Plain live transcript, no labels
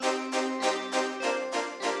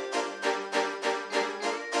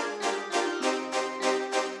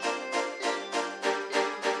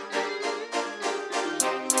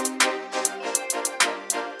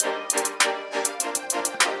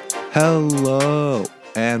Hello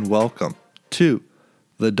and welcome to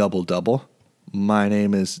the Double Double. My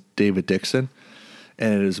name is David Dixon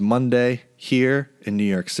and it is Monday here in New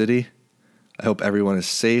York City. I hope everyone is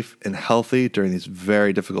safe and healthy during these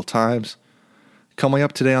very difficult times. Coming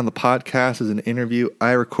up today on the podcast is an interview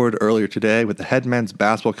I recorded earlier today with the head men's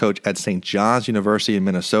basketball coach at St. John's University in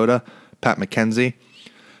Minnesota, Pat McKenzie.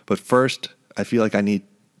 But first, I feel like I need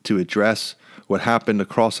to address what happened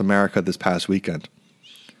across America this past weekend.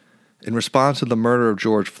 In response to the murder of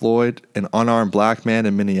George Floyd, an unarmed black man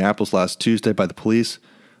in Minneapolis last Tuesday by the police,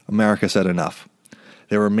 America said enough.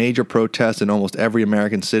 There were major protests in almost every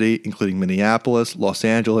American city, including Minneapolis, Los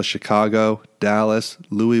Angeles, Chicago, Dallas,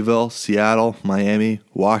 Louisville, Seattle, Miami,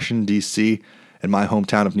 Washington, D.C., and my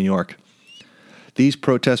hometown of New York. These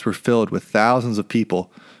protests were filled with thousands of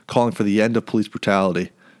people calling for the end of police brutality,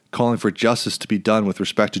 calling for justice to be done with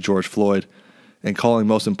respect to George Floyd, and calling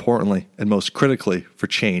most importantly and most critically for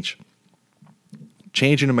change.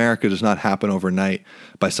 Change in America does not happen overnight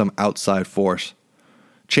by some outside force.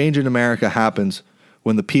 Change in America happens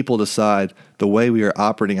when the people decide the way we are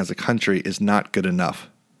operating as a country is not good enough,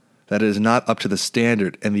 that it is not up to the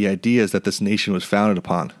standard and the ideas that this nation was founded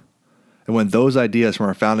upon. And when those ideas from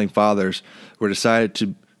our founding fathers were decided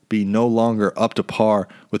to be no longer up to par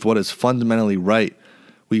with what is fundamentally right,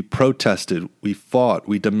 we protested, we fought,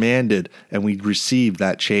 we demanded, and we received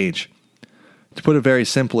that change. To put it very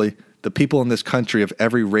simply, the people in this country of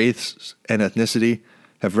every race and ethnicity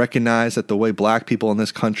have recognized that the way black people in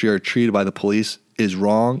this country are treated by the police is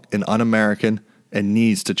wrong and un-American and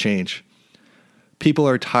needs to change. People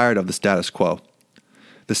are tired of the status quo.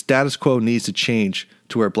 The status quo needs to change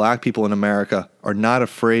to where black people in America are not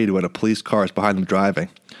afraid when a police car is behind them driving,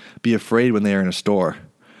 be afraid when they are in a store,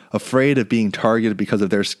 afraid of being targeted because of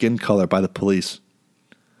their skin color by the police.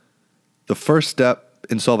 The first step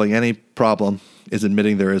in solving any problem is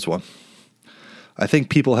admitting there is one. I think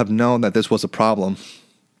people have known that this was a problem,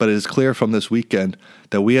 but it is clear from this weekend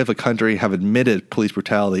that we as a country have admitted police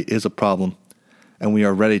brutality is a problem, and we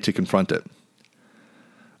are ready to confront it.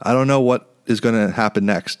 I don't know what is going to happen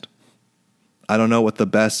next. I don't know what the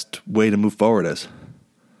best way to move forward is.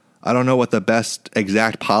 I don't know what the best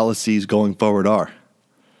exact policies going forward are.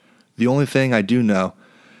 The only thing I do know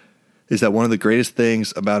is that one of the greatest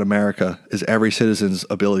things about America is every citizen's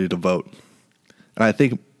ability to vote. And I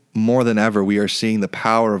think more than ever, we are seeing the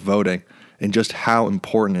power of voting and just how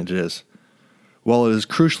important it is. While it is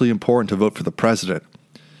crucially important to vote for the president,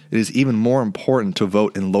 it is even more important to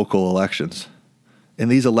vote in local elections. In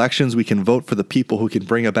these elections, we can vote for the people who can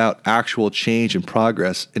bring about actual change and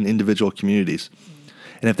progress in individual communities.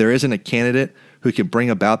 And if there isn't a candidate who can bring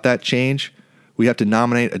about that change, we have to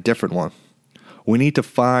nominate a different one. We need to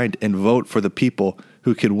find and vote for the people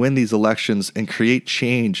who can win these elections and create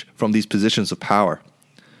change from these positions of power.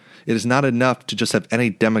 It is not enough to just have any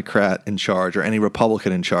Democrat in charge or any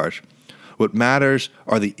Republican in charge. What matters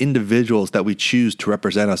are the individuals that we choose to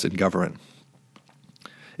represent us in government.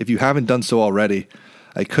 If you haven't done so already,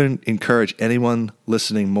 I couldn't encourage anyone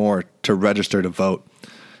listening more to register to vote.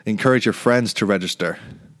 Encourage your friends to register.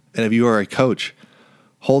 And if you are a coach,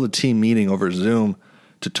 hold a team meeting over Zoom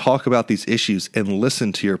to talk about these issues and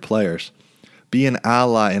listen to your players. Be an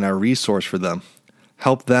ally and a resource for them.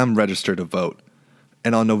 Help them register to vote.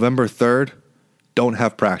 And on November 3rd, don't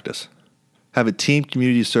have practice. Have a team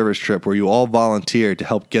community service trip where you all volunteer to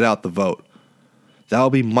help get out the vote. That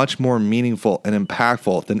will be much more meaningful and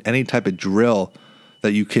impactful than any type of drill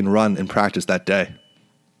that you can run and practice that day.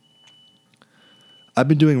 I've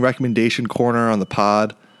been doing Recommendation Corner on the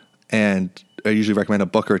pod, and I usually recommend a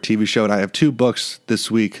book or a TV show, and I have two books this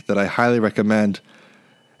week that I highly recommend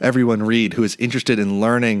everyone read who is interested in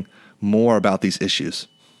learning more about these issues.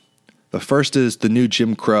 The first is The New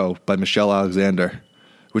Jim Crow by Michelle Alexander,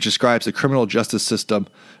 which describes the criminal justice system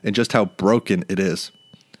and just how broken it is.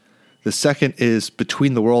 The second is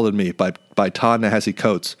Between the World and Me by Ta-Nehisi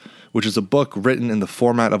Coates, which is a book written in the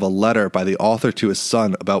format of a letter by the author to his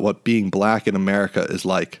son about what being black in America is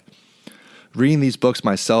like. Reading these books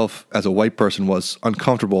myself as a white person was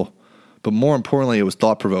uncomfortable, but more importantly, it was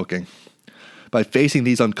thought-provoking. By facing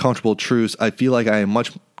these uncomfortable truths, I feel like I am a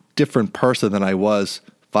much different person than I was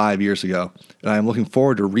 5 years ago, and I am looking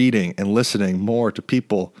forward to reading and listening more to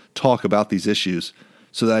people talk about these issues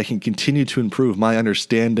so that I can continue to improve my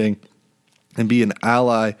understanding and be an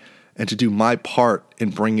ally and to do my part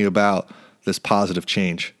in bringing about this positive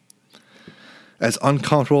change. As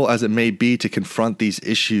uncomfortable as it may be to confront these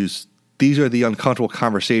issues, these are the uncomfortable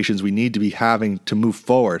conversations we need to be having to move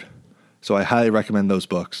forward, so I highly recommend those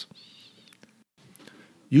books.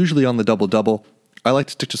 Usually on the Double Double, I like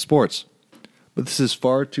to stick to sports. But this is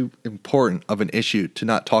far too important of an issue to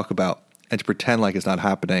not talk about and to pretend like it's not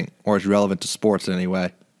happening or is relevant to sports in any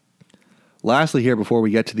way. Lastly here, before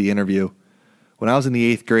we get to the interview, when I was in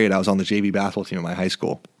the 8th grade, I was on the JV basketball team at my high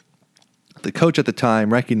school. The coach at the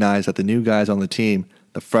time recognized that the new guys on the team,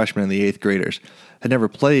 the freshmen and the 8th graders, had never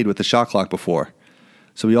played with the shot clock before.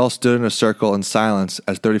 So we all stood in a circle in silence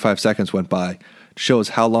as 35 seconds went by to show us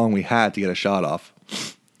how long we had to get a shot off.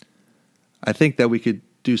 I think that we could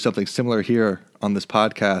do something similar here on this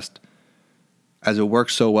podcast, as it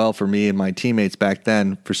worked so well for me and my teammates back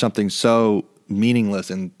then for something so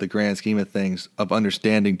meaningless in the grand scheme of things, of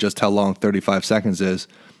understanding just how long 35 seconds is.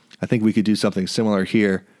 I think we could do something similar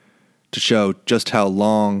here to show just how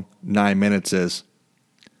long 9 minutes is.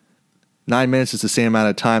 9 minutes is the same amount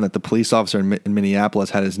of time that the police officer in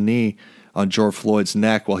Minneapolis had his knee on George Floyd's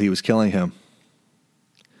neck while he was killing him.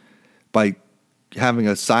 By having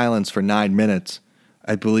a silence for 9 minutes,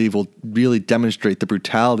 I believe will really demonstrate the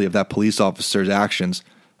brutality of that police officer's actions,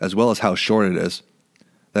 as well as how short it is.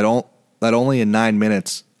 That only in 9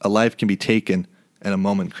 minutes a life can be taken and a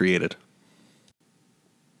moment created.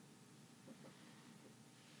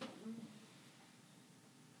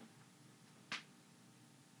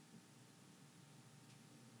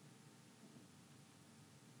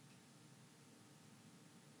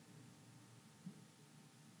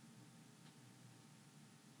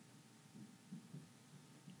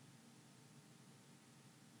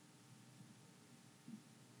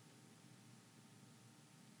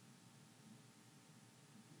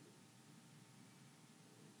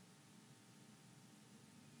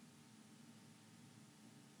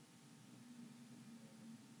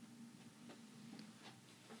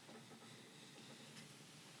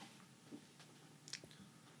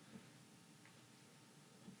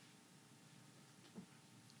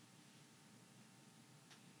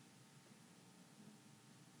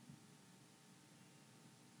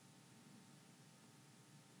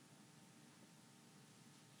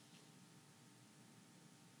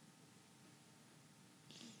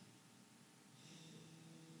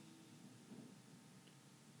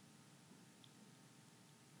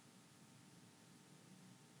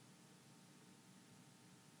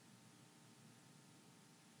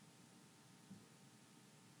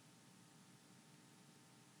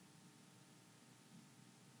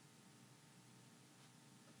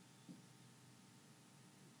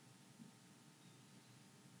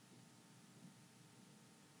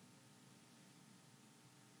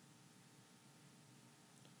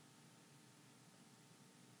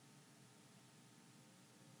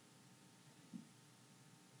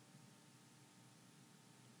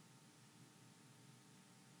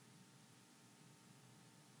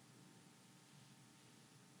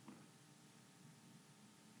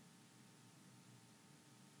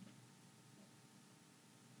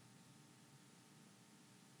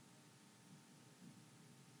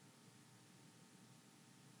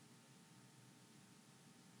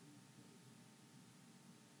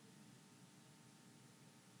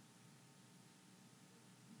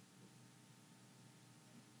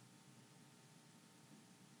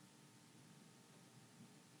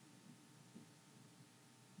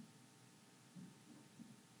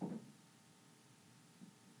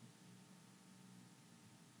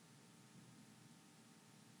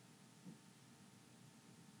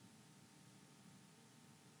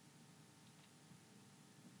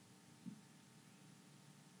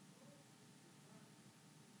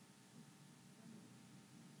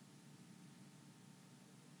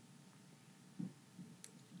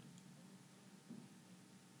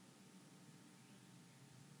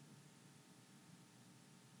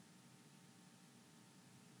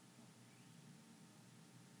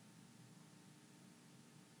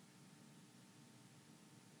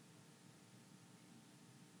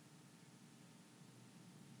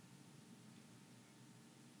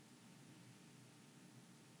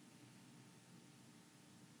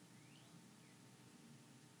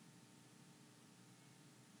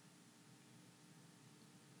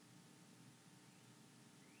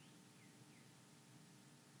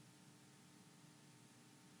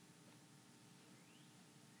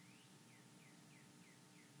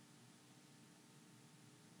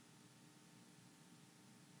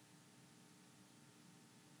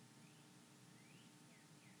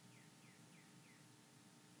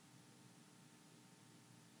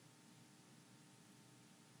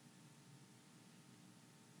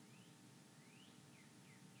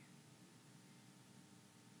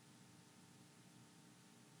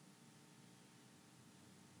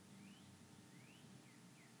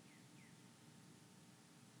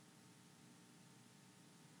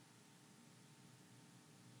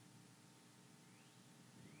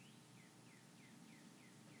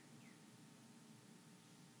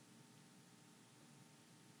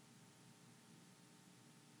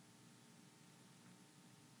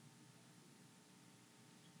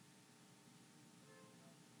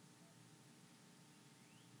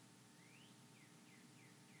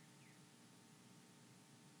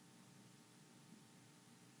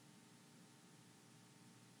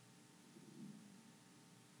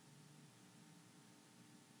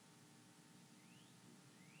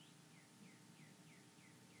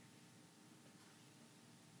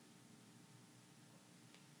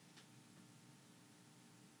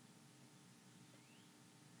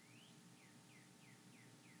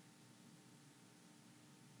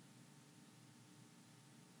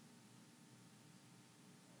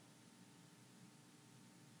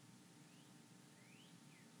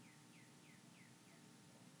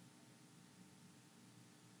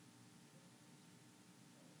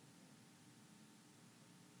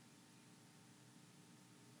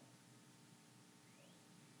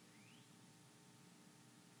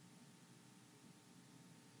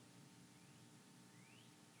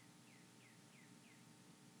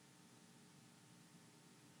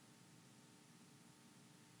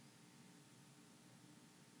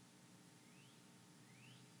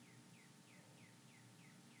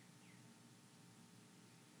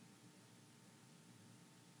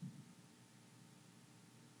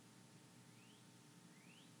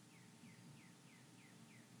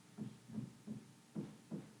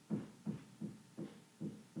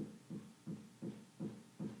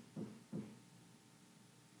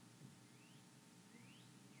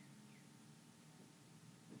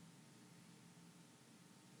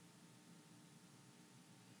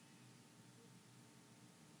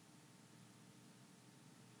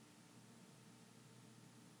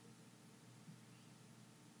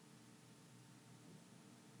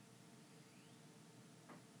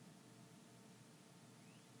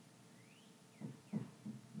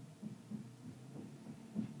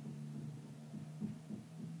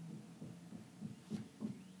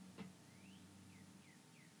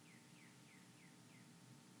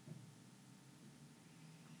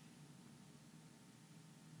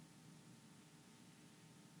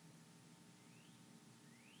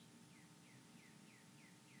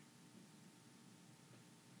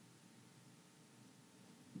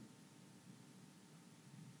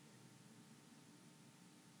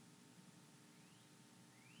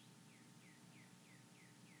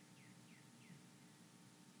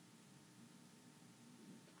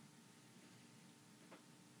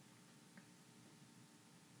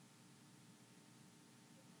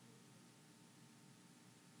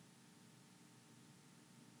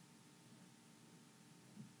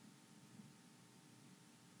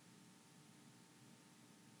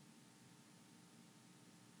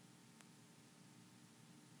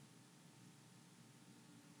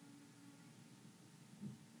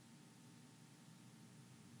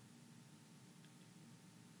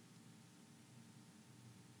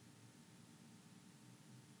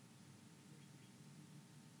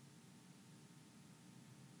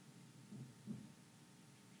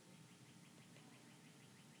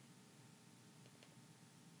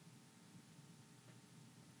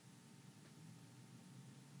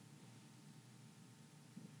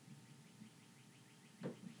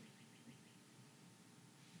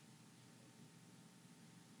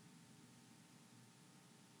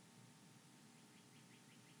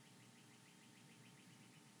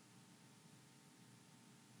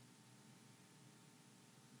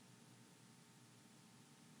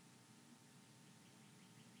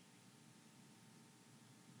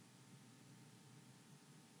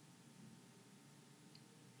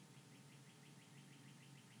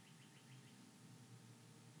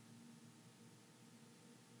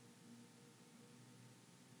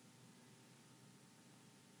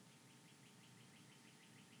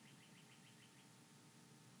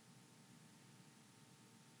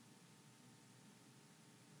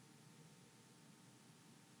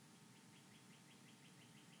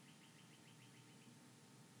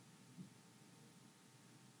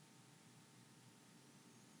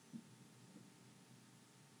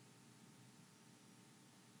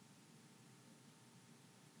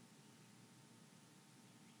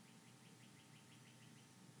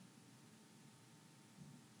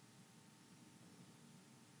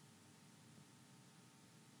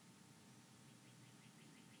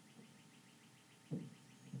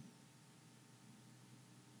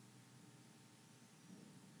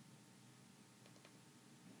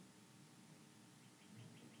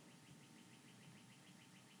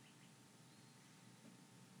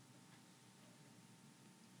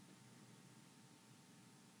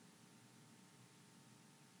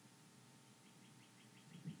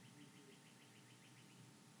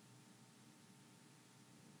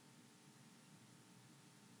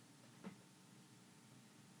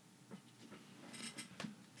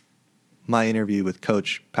 my interview with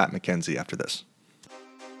Coach Pat McKenzie after this.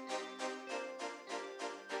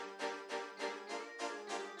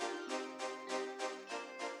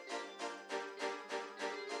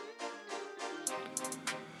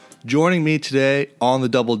 Joining me today on the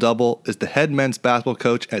Double Double is the head men's basketball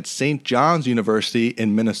coach at St. John's University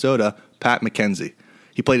in Minnesota, Pat McKenzie.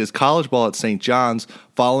 He played his college ball at St. John's,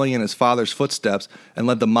 following in his father's footsteps, and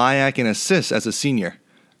led the MIAC in assists as a senior.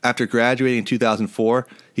 After graduating in 2004,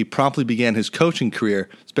 he promptly began his coaching career,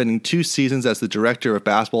 spending 2 seasons as the director of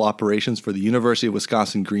basketball operations for the University of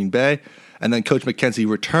Wisconsin-Green Bay, and then Coach McKenzie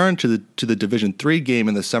returned to the Division III game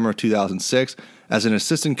in the summer of 2006 as an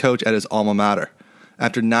assistant coach at his alma mater.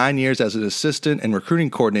 After 9 years as an assistant and recruiting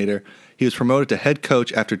coordinator, he was promoted to head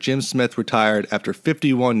coach after Jim Smith retired after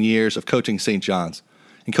 51 years of coaching St. John's.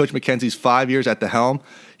 In Coach McKenzie's 5 years at the helm,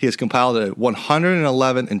 he has compiled a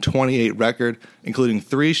 111-28 record, including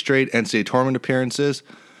 3 straight NCAA tournament appearances.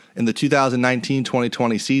 In the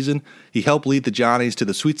 2019-2020 season, he helped lead the Johnnies to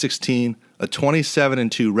the Sweet 16, a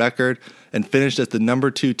 27-2 record, and finished as the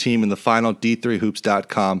number 2 team in the final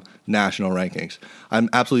D3Hoops.com national rankings. I'm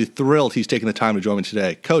absolutely thrilled he's taking the time to join me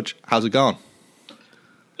today. Coach, how's it going?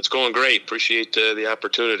 It's going great. Appreciate the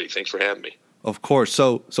opportunity. Thanks for having me. Of course.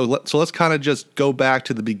 So let's kind of just go back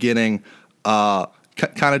to the beginning. Kind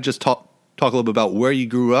of just talk a little bit about where you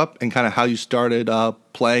grew up and kind of how you started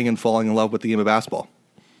playing and falling in love with the game of basketball.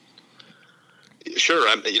 Sure.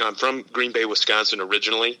 I'm from Green Bay, Wisconsin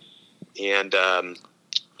originally, and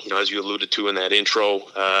as you alluded to in that intro,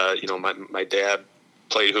 my dad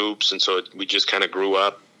played hoops, and so we just kind of grew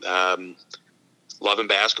up loving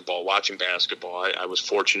basketball, watching basketball. I was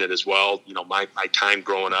fortunate as well. My time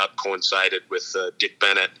growing up coincided with Dick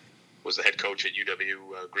Bennett was the head coach at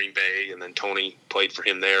UW Green Bay, and then Tony played for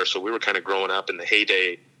him there. So we were kind of growing up in the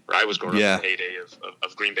heyday, or I was growing up in the heyday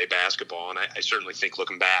of Green Bay basketball. And I certainly think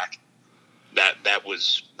looking back, that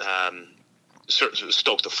was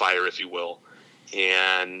stoked the fire, if you will.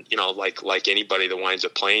 And, like anybody that winds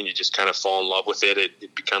up playing, you just kind of fall in love with it.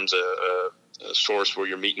 It becomes a source where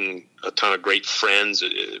you're meeting a ton of great friends.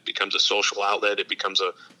 It becomes a social outlet. It becomes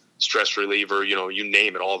a stress reliever. You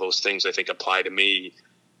name it. All those things I think apply to me,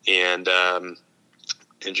 and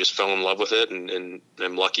just fell in love with it. And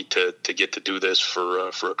I'm lucky to get to do this for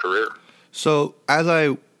a career. So as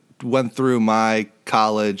I went through my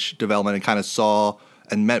college development and kind of saw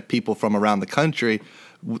and met people from around the country,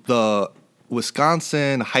 the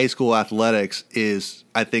Wisconsin high school athletics is,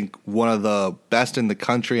 I think, one of the best in the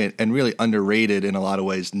country and really underrated in a lot of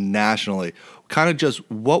ways nationally. Kind of just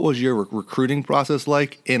what was your recruiting process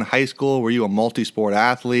like in high school? Were you a multi-sport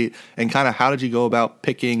athlete? And kind of how did you go about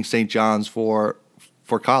picking St. John's for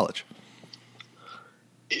college?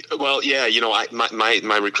 Well, yeah,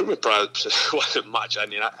 my recruitment process wasn't much. I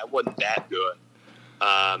mean, I wasn't that good.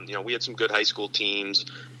 We had some good high school teams.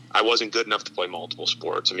 I wasn't good enough to play multiple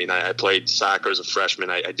sports. I mean, I played soccer as a freshman.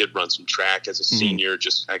 I did run some track as a senior.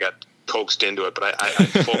 I got coaxed into it, but I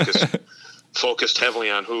focused heavily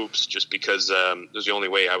on hoops just because it was the only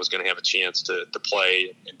way I was going to have a chance to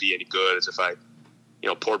play and be any good, as if I,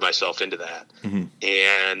 poured myself into that. Mm-hmm.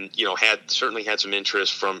 And, certainly had some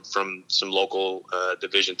interest from some local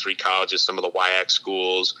Division III colleges, some of the WIAC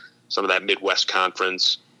schools, some of that Midwest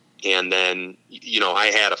Conference. And then,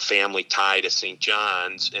 I had a family tie to St.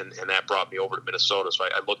 John's, and that brought me over to Minnesota. So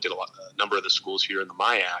I looked at a number of the schools here in the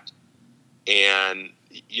MIAC. And,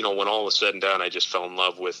 when all was said and done, I just fell in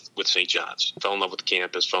love with St. John's, fell in love with the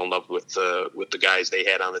campus, fell in love with the guys they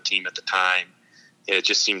had on the team at the time. And it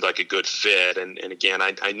just seemed like a good fit. And again,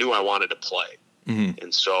 I knew I wanted to play. Mm-hmm.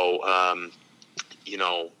 And so,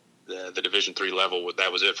 the Division III level,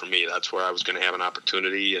 that was it for me. That's where I was going to have an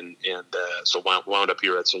opportunity, and so wound up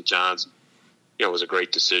here at St. John's. It was a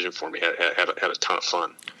great decision for me. Had a ton of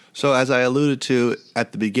fun. So as I alluded to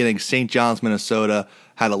at the beginning, St. John's, Minnesota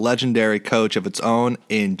had a legendary coach of its own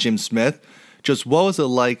in Jim Smith. Just what was it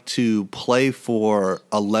like to play for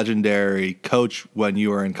a legendary coach when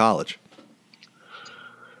you were in college?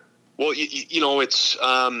 Well, it's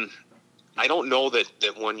I don't know that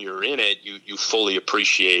when you're in it, you fully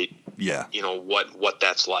appreciate, what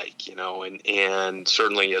that's like, and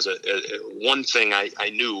certainly as one thing I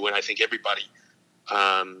knew, and I think everybody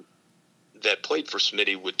that played for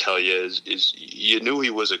Smitty would tell you is you knew he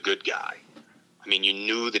was a good guy. I mean, you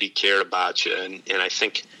knew that he cared about you, and I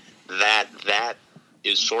think that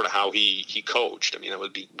is sort of how he coached. I mean,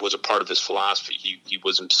 it was a part of his philosophy. He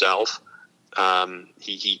was himself.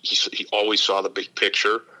 He always saw the big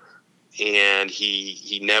picture, and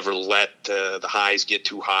he never let the highs get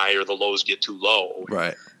too high or the lows get too low.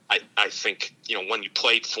 Right. I think, when you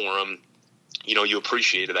played for him, you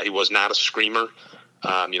appreciated that. He was not a screamer.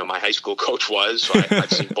 My high school coach was, so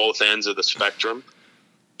I've seen both ends of the spectrum.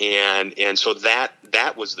 And so that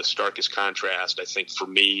was the starkest contrast, I think, for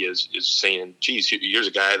me is saying, geez, here's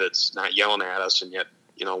a guy that's not yelling at us, and yet,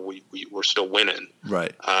 we're still winning.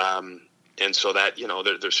 Right. And so that,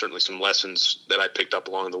 there's certainly some lessons that I picked up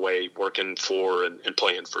along the way working for and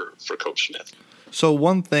playing for Coach Smith. So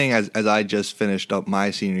one thing, as I just finished up my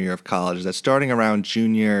senior year of college, is that starting around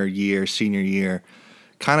junior year, senior year,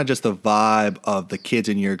 kind of just the vibe of the kids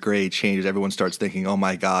in your grade changes. Everyone starts thinking, oh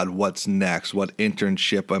my God, what's next? What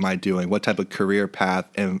internship am I doing? What type of career path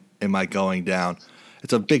am I going down?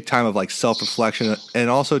 It's a big time of like self-reflection and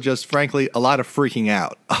also just frankly a lot of freaking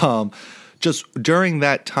out. Just during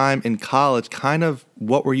that time in college, kind of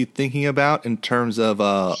what were you thinking about in terms of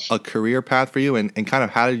a career path for you, and kind of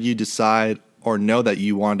how did you decide or know that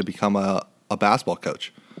you wanted to become a basketball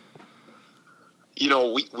coach?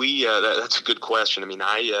 That's a good question. I mean,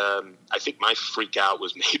 I think my freak out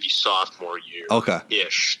was maybe sophomore year,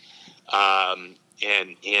 ish. And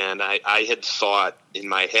I had thought in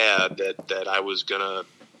my head that I was gonna,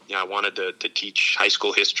 I wanted to teach high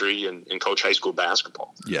school history and coach high school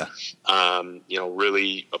basketball. Yeah.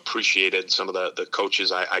 Really appreciated some of the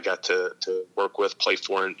coaches I got to work with, play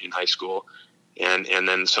for in high school. And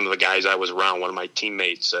then some of the guys I was around, one of my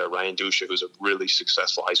teammates, Ryan Dusha, who's a really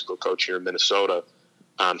successful high school coach here in Minnesota.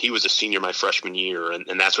 He was a senior my freshman year,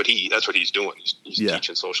 and that's what he's doing. He's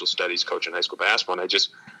teaching social studies, coaching high school basketball, and I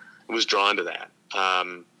just was drawn to that.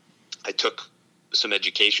 I took some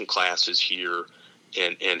education classes here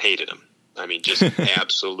and hated them. I mean, just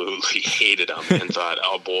absolutely hated them, and thought,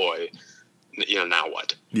 oh boy, now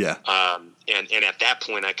what? Yeah. And at that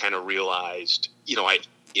point, I kind of realized,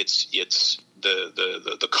 it's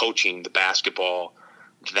the coaching, the basketball,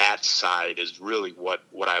 that side is really what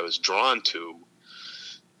I was drawn to.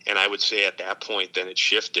 And I would say at that point, then it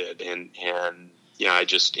shifted, and I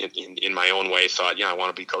just in my own way thought, I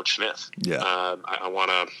want to be Coach Smith. Yeah. I want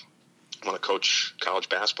to coach college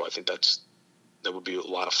basketball. I think that would be a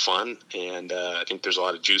lot of fun, and I think there's a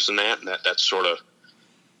lot of juice in that, and that's sort of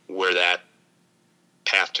where that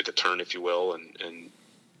path took a turn, if you will, and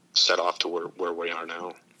set off to where we are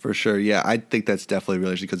now. For sure. Yeah, I think that's definitely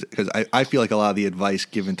really interesting because I feel like a lot of the advice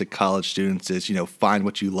given to college students is, find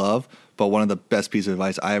what you love. But one of the best pieces of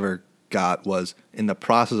advice I ever got was in the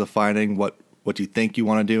process of finding what you think you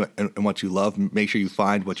want to do and what you love, make sure you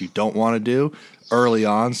find what you don't want to do early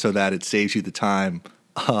on so that it saves you the time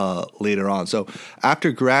later on. So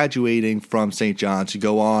after graduating from St. John's, you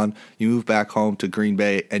go on, you move back home to Green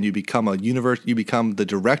Bay, and you become the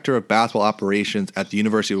director of basketball operations at the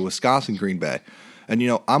University of Wisconsin Green Bay. And,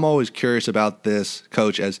 I'm always curious about this,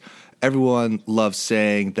 Coach, as everyone loves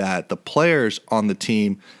saying that the players on the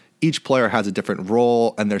team, each player has a different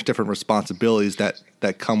role and there's different responsibilities that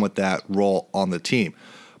come with that role on the team.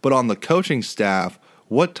 But on the coaching staff,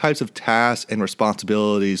 what types of tasks and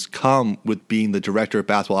responsibilities come with being the director of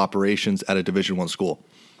basketball operations at a Division I school?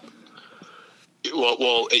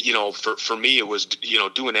 Well, for me, it was,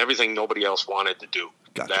 doing everything nobody else wanted to do.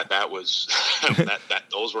 Gotcha. That was,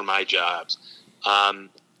 those were my jobs.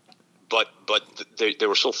 But they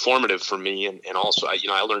were so formative for me. And also,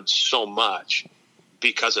 I learned so much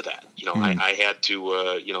because of that. I had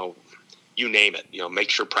to, you name it, make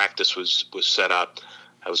sure practice was set up.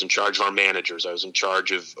 I was in charge of our managers. I was in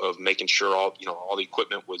charge of making sure all the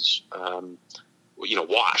equipment was,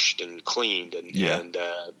 washed and cleaned and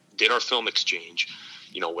did our film exchange,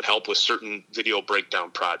 would help with certain video breakdown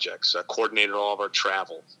projects, coordinated all of our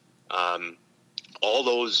travel. All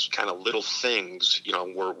those kind of little things,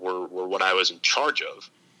 were what I was in charge of.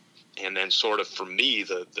 And then sort of for me,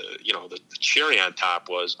 the cherry on top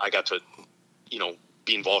was I got to,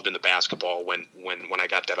 be involved in the basketball when I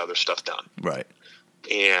got that other stuff done. Right.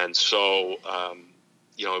 And so,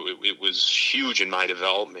 it was huge in my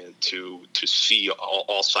development to see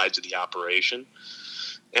all sides of the operation.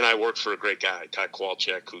 And I worked for a great guy, Todd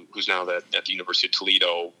Kowalczyk, who's now at the University of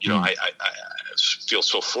Toledo. I feel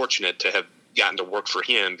so fortunate to have gotten to work for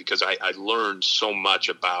him because I learned so much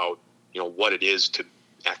about, what it is to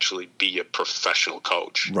actually be a professional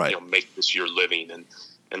coach, right. Make this your living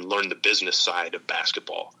and learn the business side of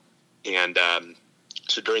basketball. And,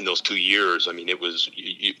 so during those 2 years, I mean, it was,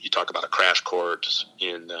 you talk about a crash course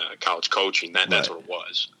in college coaching, that's right. What it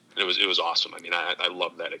was. And it was awesome. I mean, I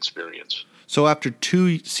loved that experience. So after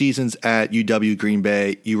 2 seasons at UW Green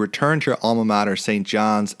Bay, you returned to your alma mater, St.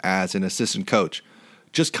 John's, as an assistant coach.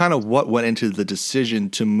 Just kind of what went into the decision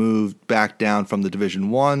to move back down from the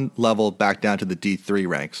Division I level back down to the D3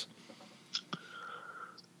 ranks?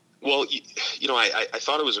 Well, I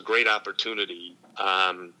thought it was a great opportunity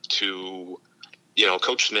to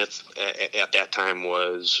Coach Smith at that time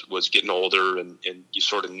was getting older, and you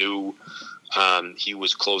sort of knew he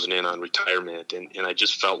was closing in on retirement, and I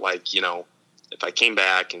just felt like, if I came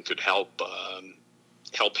back and could help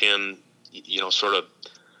him, sort of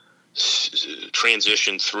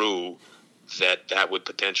transition through, that would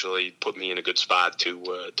potentially put me in a good spot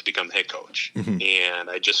to become the head coach. Mm-hmm. And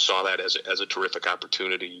I just saw that as a terrific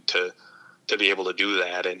opportunity to be able to do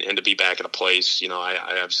that and to be back at a place.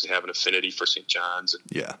 I obviously have an affinity for St. John's. And,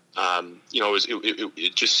 yeah.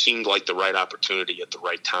 It just seemed like the right opportunity at the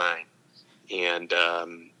right time. And,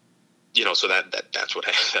 so that's what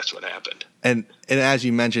happened. And as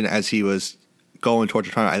you mentioned, as he was going towards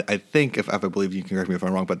retirement, I think, if I believe, you can correct me if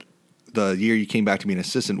I'm wrong, but the year you came back to be an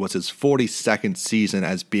assistant was his 42nd season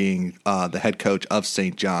as being the head coach of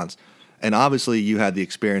St. John's. And obviously you had the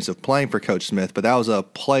experience of playing for Coach Smith, but that was a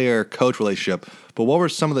player-coach relationship. But what were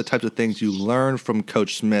some of the types of things you learned from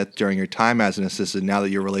Coach Smith during your time as an assistant, now that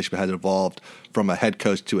your relationship has evolved from a head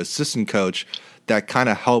coach to assistant coach, that kind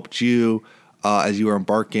of helped you as you were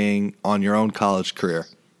embarking on your own college career?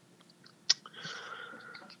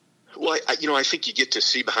 Well, I think you get to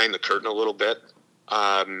see behind the curtain a little bit.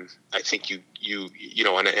 I think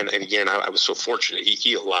and again, I was so fortunate.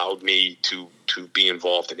 He allowed me to be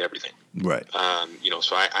involved in everything. Right.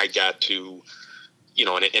 So I got to,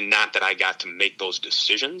 and not that I got to make those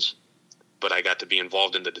decisions, but I got to be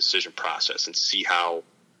involved in the decision process and see how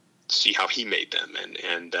he made them.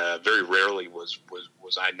 And very rarely was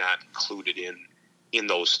I not included in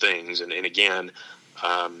those things. And again,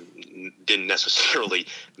 didn't necessarily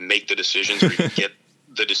make the decisions or even get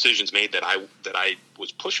the decisions made that I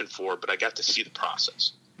was pushing for, but I got to see the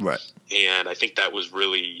process. Right. And I think that was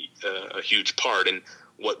really a huge part. And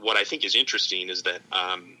what I think is interesting is that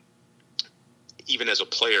even as a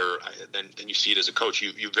player, then you see it as a coach,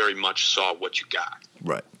 you very much saw what you got.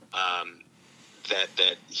 Right.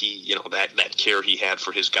 That he, that care he had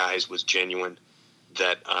for his guys was genuine.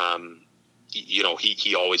 That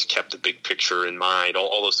he always kept the big picture in mind.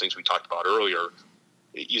 All those things we talked about earlier.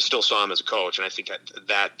 You still saw him as a coach, and I think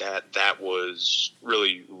that was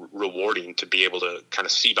really rewarding to be able to kind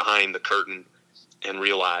of see behind the curtain and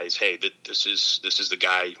realize, hey, this is the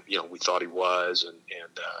guy we thought he was, and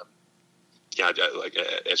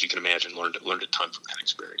as you can imagine, learned a ton from that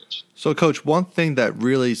experience. So, Coach, one thing that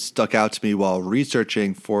really stuck out to me while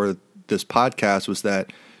researching for this podcast was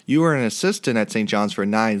that you were an assistant at St. John's for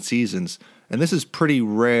 9 seasons. And this is pretty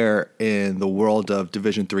rare in the world of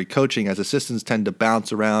Division III coaching, as assistants tend to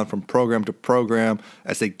bounce around from program to program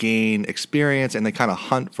as they gain experience and they kind of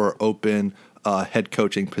hunt for open head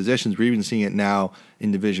coaching positions. We're even seeing it now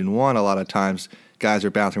in Division I. A lot of times guys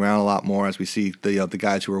are bouncing around a lot more, as we see the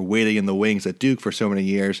guys who were waiting in the wings at Duke for so many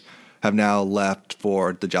years have now left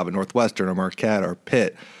for the job at Northwestern or Marquette or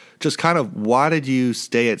Pitt. Just kind of, why did you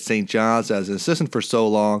stay at St. John's as an assistant for so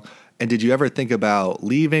long? And did you ever think about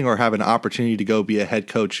leaving or have an opportunity to go be a head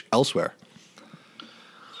coach elsewhere?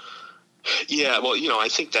 Yeah, well, I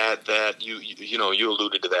think that you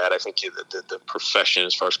alluded to that. I think the profession,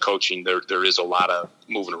 as far as coaching, there is a lot of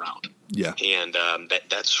moving around. Yeah, and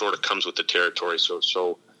that sort of comes with the territory.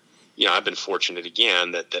 So I've been fortunate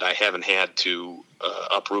again that I haven't had to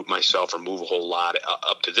uproot myself or move a whole lot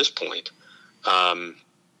up to this point.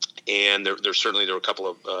 And there were a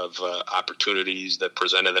couple of opportunities that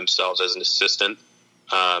presented themselves as an assistant.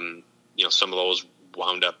 Some of those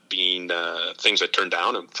wound up being things I turned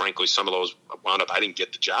down, and frankly, some of those wound up I didn't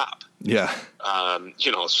get the job. Yeah.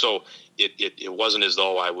 So it wasn't as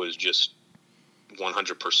though I was just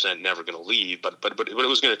 100% never going to leave, but it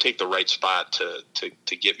was going to take the right spot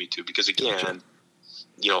to get me to, because again,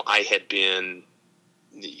 I had been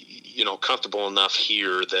comfortable enough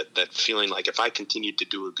here that feeling like if I continued to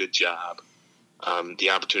do a good job, the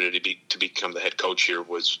opportunity to become the head coach here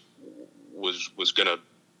was going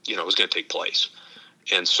to take place.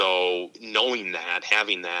 And so knowing that,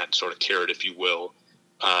 having that sort of carrot, if you will,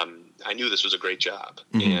 I knew this was a great job,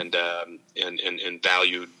 mm-hmm. and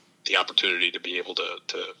valued the opportunity to be able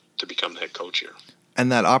to become the head coach here.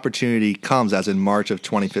 And that opportunity comes as in March of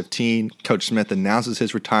 2015, Coach Smith announces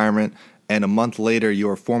his retirement, and a month later, you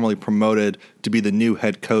are formally promoted to be the new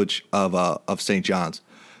head coach of St. John's.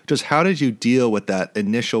 Just how did you deal with that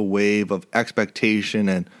initial wave of expectation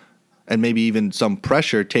and maybe even some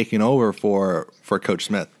pressure taking over for Coach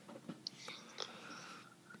Smith?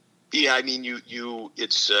 Yeah, I mean,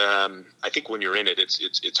 it's I think when you're in it,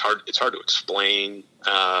 it's hard to explain.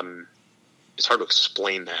 It's hard to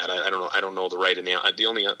explain that. I don't know the right analogy. The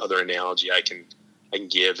only other analogy I can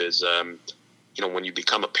give is when you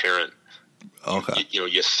become a parent. Okay.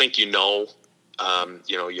 You think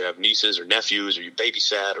You have nieces or nephews, or you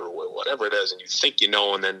babysat or whatever it is, and you think you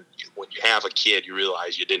know, and then when you have a kid, you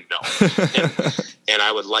realize you didn't know. And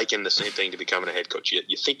I would liken the same thing to becoming a head coach.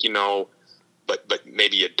 You think you know, but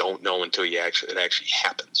maybe you don't know until it actually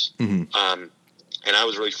happens. Mm-hmm. And I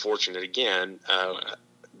was really fortunate. Again,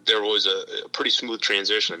 there was a pretty smooth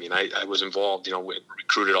transition. I mean, I was involved. We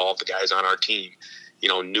recruited all of the guys on our team.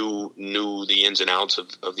 Knew the ins and outs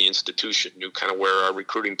of the institution, knew kind of where our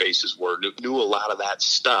recruiting bases were, knew a lot of that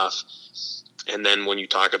stuff. And then when you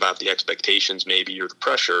talk about the expectations, maybe, or the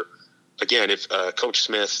pressure, again, if Coach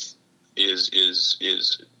Smith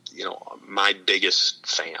is my biggest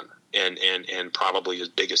fan and probably as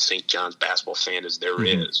big as St. John's basketball fan as there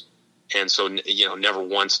mm-hmm. is. And so, never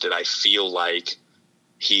once did I feel like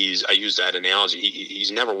I use that analogy.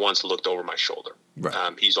 He's never once looked over my shoulder.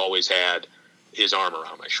 Right. He's always had his arm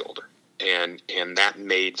around my shoulder. And that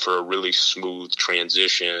made for a really smooth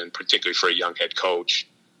transition, particularly for a young head coach.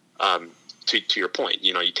 To your point,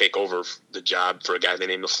 you take over the job for a guy they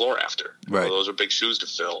named LaFleur after. Right. Those are big shoes to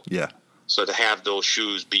fill. Yeah. So to have those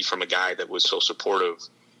shoes be from a guy that was so supportive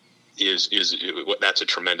that's a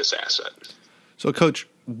tremendous asset. So, Coach,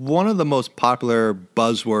 one of the most popular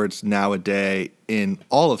buzzwords nowadays in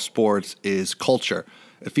all of sports is culture.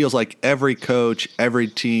 It feels like every coach, every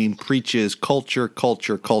team preaches culture,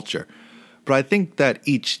 culture, culture. But I think that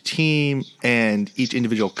each team and each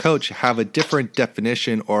individual coach have a different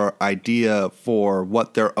definition or idea for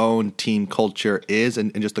what their own team culture is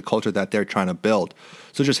and just the culture that they're trying to build.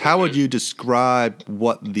 So just how would you describe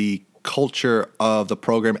what the culture of the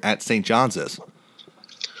program at St. John's is?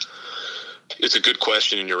 It's a good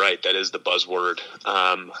question, and you're right. That is the buzzword.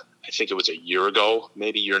 I think it was a year ago,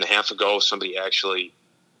 maybe a year and a half ago, somebody actually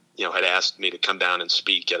had asked me to come down and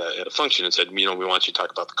speak at a function and said, we want you to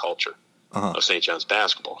talk about the culture of St. John's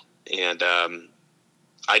basketball. And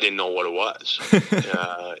I didn't know what it was.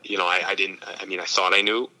 I thought I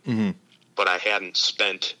knew, mm-hmm. but I hadn't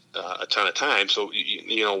spent a ton of time. So,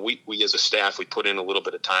 we as a staff, we put in a little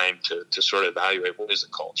bit of time to sort of evaluate what is the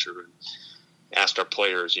culture, and asked our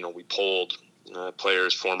players. We polled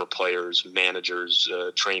players, former players, managers,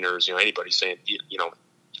 trainers, anybody saying,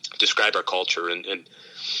 describe our culture, and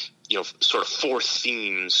sort of four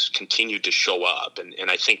themes continued to show up. And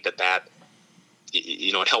I think that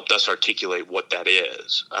it helped us articulate what that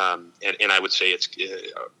is. And I would say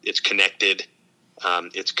it's connected,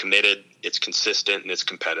 it's committed, it's consistent, and it's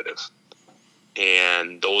competitive.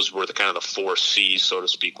 And those were the kind of the four C's, so to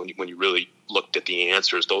speak, when you really looked at the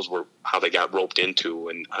answers. Those were how they got roped into.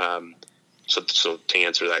 And so to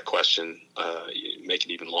answer that question, make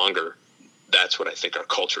it even longer, that's what I think our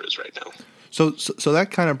culture is right now. So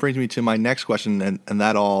that kind of brings me to my next question, and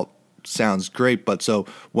that all sounds great. But so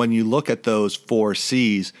when you look at those four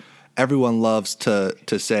C's, everyone loves to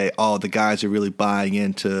say, oh, the guys are really buying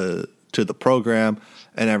into the program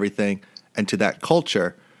and everything and to that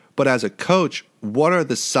culture. But as a coach, what are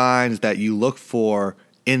the signs that you look for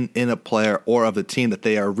in a player or of the team that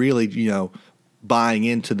they are really, buying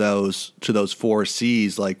into those four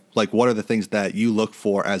C's? Like what are the things that you look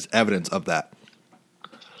for as evidence of that?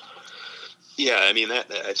 Yeah,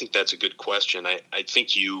 I think that's a good question. I think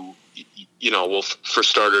for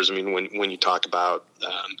starters, when you talk about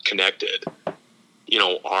connected,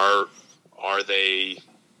 are they,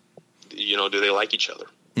 do they like each other?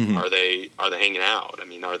 Mm-hmm. Are they hanging out?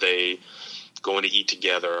 Are they going to eat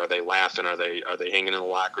together? Are they laughing? Are they hanging in the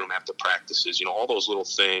locker room after practices? All those little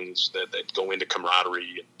things that go into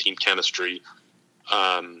camaraderie and team chemistry.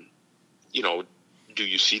 Do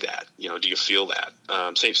you see that? Do you feel that?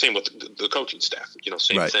 Same with the coaching staff.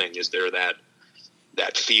 Same right. thing. Is there that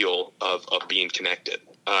feel of being connected?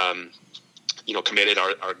 Committed.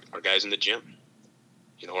 Are guys in the gym?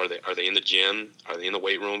 Are they in the gym? Are they in the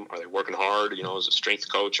weight room? Are they working hard? As a strength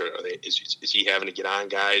coach, or is he having to get on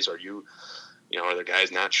guys? Are you? Are there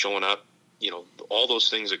guys not showing up? All those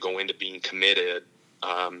things that go into being committed.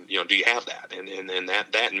 Do you have that? And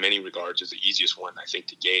that in many regards is the easiest one, I think,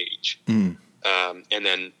 to gauge. Mm. And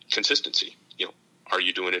then consistency. Are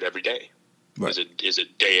you doing it every day? Right. Is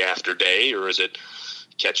it day after day, or is it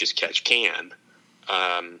catch as catch can?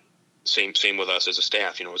 Same with us as a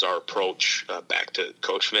staff. Is our approach back to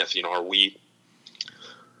Coach Smith? Are we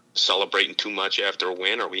celebrating too much after a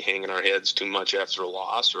win? Are we hanging our heads too much after a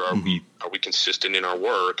loss? Or are we consistent in our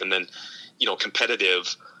work? And then,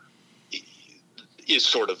 competitive is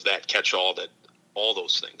sort of that catch-all that all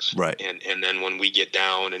those things. Right. And then when we get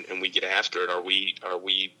down and we get after it, are we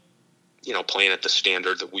playing at the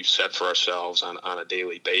standard that we've set for ourselves on a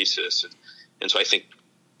daily basis? And so I think,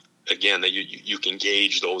 again, that you can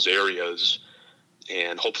gauge those areas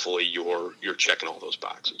and hopefully you're checking all those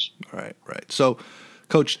boxes. Right. So,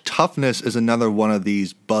 Coach, toughness is another one of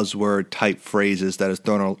these buzzword type phrases that is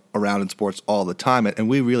thrown around in sports all the time. And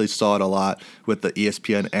we really saw it a lot with the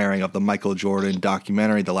ESPN airing of the Michael Jordan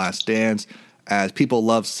documentary, The Last Dance, as people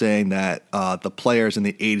love saying that the players in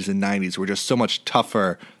the 80s and 90s were just so much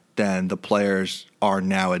tougher than the players are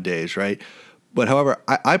nowadays, right? But however,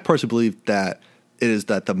 I personally believe that it is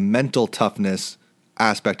that the mental toughness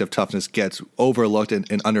aspect of toughness gets overlooked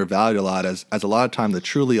and undervalued a lot, as a lot of time the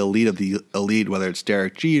truly elite of the elite, whether it's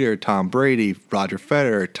Derek Jeter, Tom Brady, Roger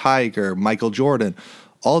Federer, Tiger, Michael Jordan,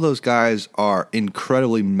 all those guys are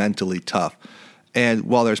incredibly mentally tough. And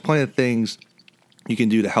while there's plenty of things you can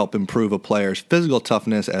do to help improve a player's physical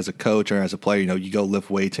toughness as a coach or as a player, you go lift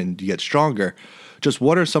weights and you get stronger. Just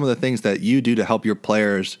what are some of the things that you do to help your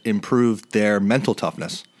players improve their mental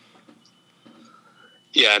toughness?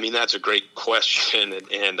 Yeah, I mean, that's a great question.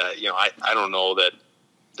 And I don't know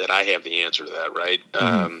that I have the answer to that, right?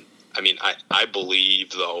 Mm-hmm. I mean, I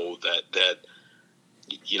believe, though, that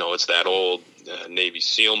it's that old Navy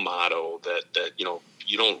SEAL motto that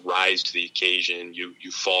you don't rise to the occasion,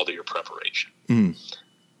 you fall to your preparation.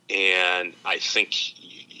 Mm-hmm. And I think,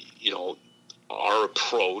 our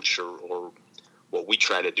approach or what we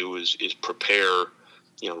try to do is prepare,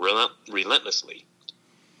 relentlessly,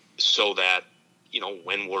 so that,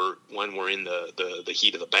 when we're in the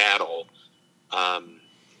heat of the battle,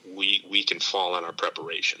 we can fall on our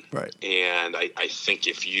preparation. Right. And I think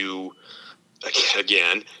if you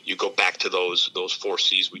go back to those 4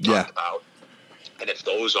 C's we talked about, and if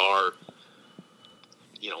those are,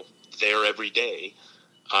 there every day,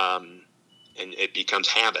 and it becomes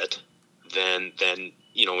habit, then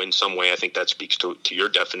in some way I think that speaks to your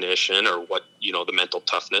definition or what, the mental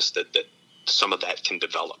toughness that some of that can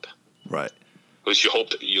develop. Right. At least you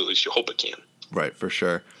hope it can. Right, for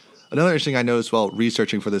sure. Another interesting I noticed while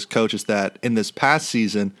researching for this, Coach, is that in this past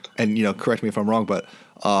season, and correct me if I'm wrong, but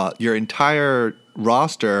your entire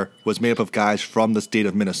roster was made up of guys from the state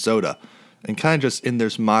of Minnesota. And kind of just in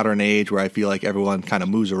this modern age where I feel like everyone kind of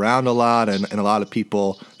moves around a lot and a lot of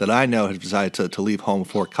people that I know have decided to leave home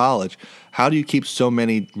before college, how do you keep so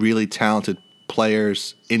many really talented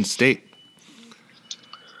players in state?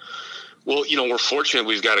 Well, we're fortunate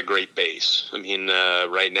we've got a great base. I mean,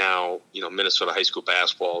 right now, Minnesota high school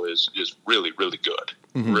basketball is really, really good,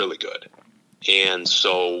 mm-hmm. really good. And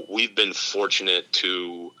so we've been fortunate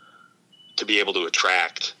to be able to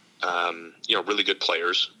attract, really good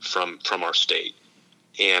players from our state.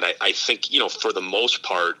 And I think, for the most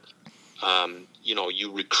part,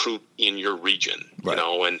 you recruit in your region, right.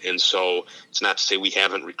 And so it's not to say we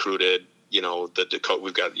haven't recruited, the Dakota,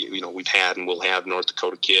 we've had and we'll have North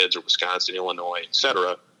Dakota kids or Wisconsin, Illinois, et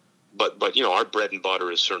cetera. But our bread and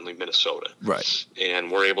butter is certainly Minnesota. Right. And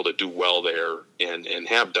we're able to do well there and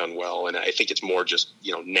have done well. And I think it's more just,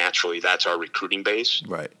 naturally that's our recruiting base.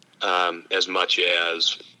 Right. As much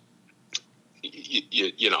as,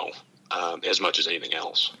 as much as anything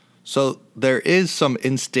else. So there is some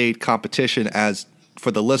in-state competition, as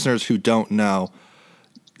for the listeners who don't know,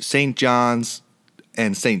 St. John's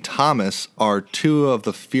and St. Thomas are 2 of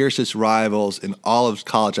the fiercest rivals in all of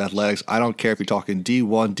college athletics. I don't care if you're talking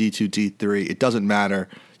D1, D2, D3. It doesn't matter.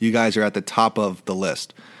 You guys are at the top of the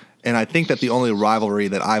list. And I think that the only rivalry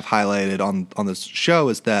that I've highlighted on this show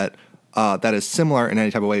is that is similar in any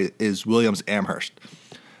type of way is Williams-Amherst.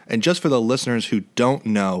 And just for the listeners who don't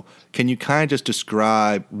know, can you kind of just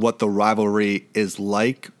describe what the rivalry is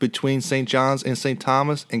like between St. John's and St.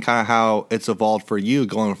 Thomas and kind of how it's evolved for you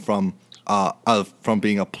going from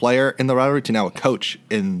being a player in the rivalry to now a coach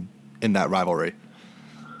in that rivalry?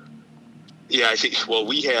 Yeah, I think, well,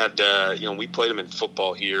 we had, we played them in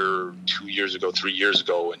football here 2 years ago, 3 years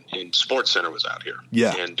ago, and Sports Center was out here.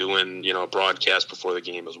 Yeah. And doing, a broadcast before the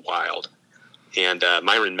game was wild. And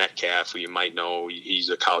Myron Metcalf, who you might know, he's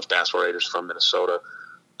a college basketball writer from Minnesota.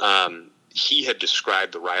 He had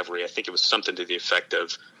described the rivalry. I think it was something to the effect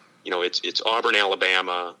of, it's Auburn,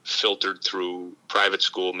 Alabama, filtered through private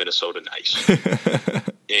school Minnesota nice.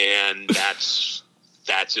 And that's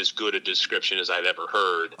as good a description as I've ever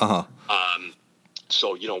heard. Uh-huh.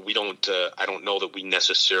 So, we don't, I don't know that we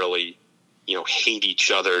necessarily, hate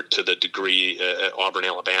each other to the degree Auburn,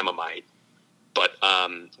 Alabama might, but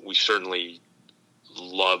we certainly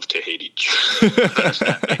love to hate each other, if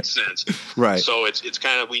that makes sense. Right. So it's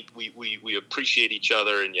kind of, we appreciate each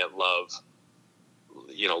other and yet love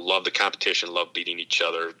the competition, love beating each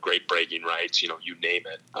other, great bragging rights, you name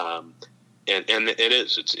it. And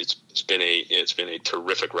it's been a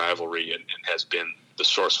terrific rivalry and has been the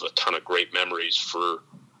source of a ton of great memories for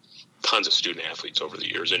tons of student athletes over the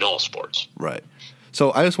years in all sports. Right.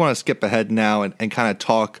 So I just want to skip ahead now and kind of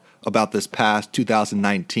talk about this past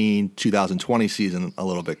 2019-2020 season a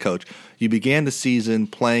little bit, Coach. You began the season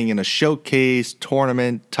playing in a showcase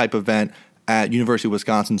tournament type event at University of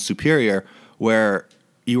Wisconsin Superior, where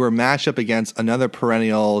you were matched up against another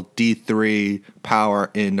perennial D3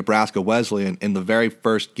 power in Nebraska Wesleyan in the very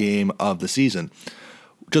first game of the season.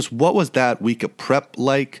 Just what was that week of prep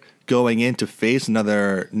like going in to face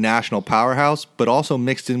another national powerhouse, but also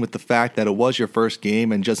mixed in with the fact that it was your first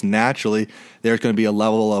game and just naturally there's going to be a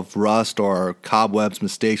level of rust or cobwebs,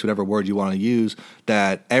 mistakes, whatever word you want to use,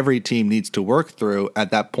 that every team needs to work through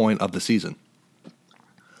at that point of the season?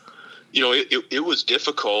 You know, it was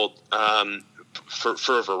difficult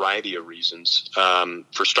for a variety of reasons.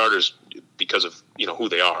 For starters, because of, you know, who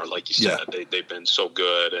they are. Like you said, they've been so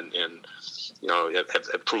good and you know,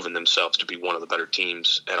 have proven themselves to be one of the better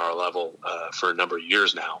teams at our level for a number of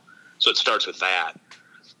years now. So it starts with that.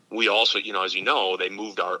 We also, you know, as you know, they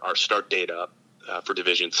moved our start date up for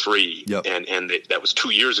Division III, and that was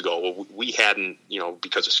 2 years ago. Well, we hadn't, you know,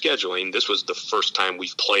 because of scheduling, this was the first time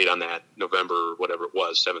we've played on that November, whatever it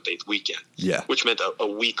was, 7th, 8th weekend, which meant a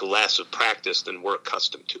week less of practice than we're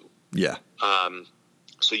accustomed to.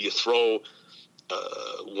 So you throw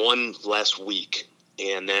one less week.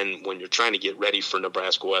 And then when you're trying to get ready for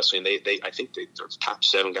Nebraska Wesleyan, I think their top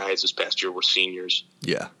 7 guys this past year were seniors.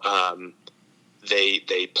 They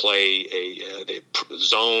play a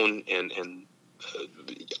zone and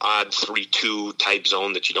odd 3-2 type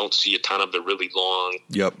zone that you don't see a ton of. They're really long.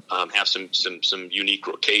 Have some unique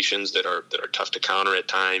rotations that are tough to counter at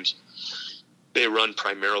times. They run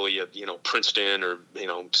primarily you know, Princeton or, you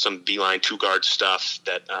know, some B-line 2-guard stuff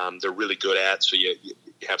that they're really good at. So you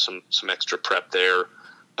have some extra prep there,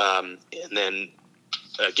 and then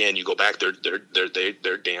again you go back.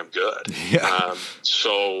 They're damn good.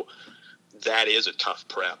 So that is a tough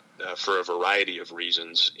prep for a variety of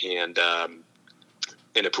reasons, and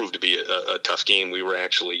it proved to be a tough game. We were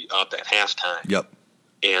actually up at halftime.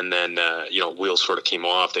 And then you know, wheels sort of came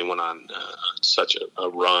off. They went on such a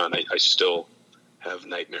run. I still have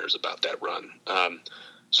nightmares about that run.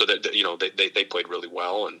 So that, you know, they played really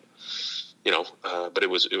well, and you know, but it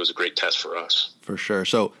was a great test for us. For sure.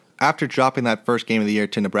 So after dropping that first game of the year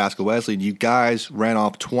to Nebraska Wesleyan, you guys ran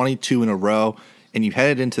off 22 in a row, and you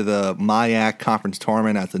headed into the MIAC conference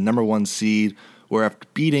tournament as the number 1 seed, where after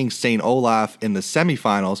beating St. Olaf in the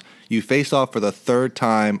semifinals, you faced off for the 3rd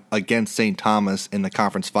time against St. Thomas in the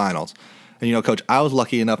conference finals. And, you know, Coach, I was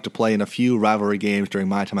lucky enough to play in a few rivalry games during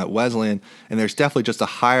my time at Wesleyan, and there's definitely just a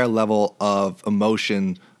higher level of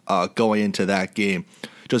emotion going into that game.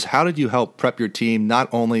 Just how did you help prep your team not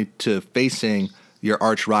only to facing your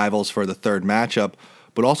arch rivals for the 3rd matchup,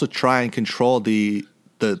 but also try and control the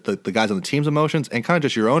guys on the team's emotions and kind of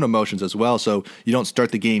just your own emotions as well, so you don't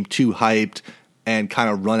start the game too hyped and kind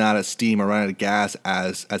of run out of steam or run out of gas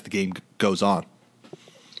as the game goes on?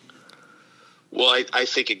 Well, I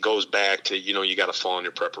think it goes back to, you know, you got to fall in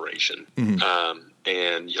your preparation.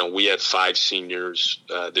 And, you know, we had 5 seniors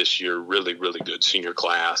this year, really, really good senior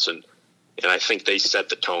class, and I think they set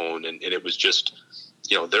the tone, and it was just,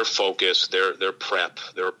 you know, their focus, their prep,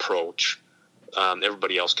 their approach.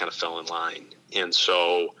 Everybody else kind of fell in line, and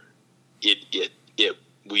so it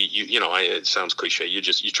sounds cliche. You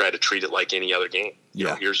try to treat it like any other game. You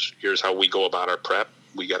know, here's how we go about our prep.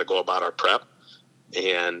 We got to go about our prep,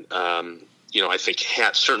 and you know, I think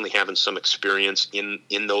certainly having some experience in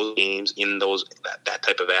those games, in that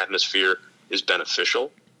type of atmosphere is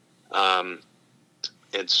beneficial.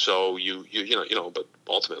 And so you know, but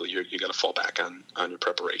ultimately you got to fall back on your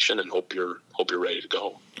preparation and hope you're ready to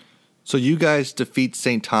go. So you guys defeat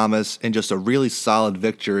St. Thomas in just a really solid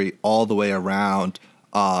victory all the way around,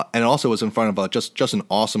 and it also was in front of just an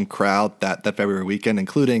awesome crowd that February weekend,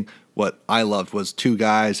 including what I loved was 2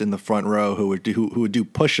 guys in the front row who would do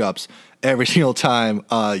push-ups every single time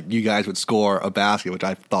you guys would score a basket, which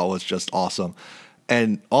I thought was just awesome.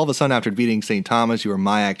 And all of a sudden, after beating St. Thomas, you were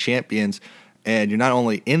MIAC champions. And you're not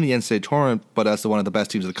only in the NCAA tournament, but as one of the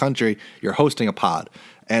best teams in the country, you're hosting a pod.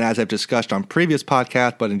 And as I've discussed on previous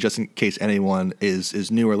podcasts, but just in case anyone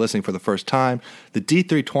is new or listening for the first time, the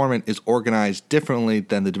D3 tournament is organized differently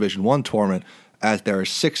than the Division I tournament, as there are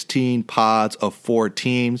 16 pods of 4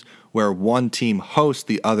 teams, where one team hosts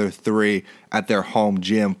the other 3 at their home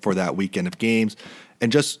gym for that weekend of games.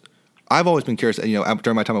 And just I've always been curious, you know,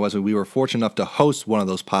 during my time at Wesleyan, we were fortunate enough to host one of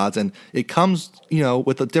those pods, and it comes, you know,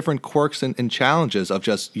 with the different quirks and challenges of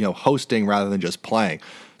just, you know, hosting rather than just playing.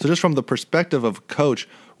 So just from the perspective of a coach,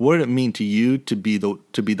 what did it mean to you to be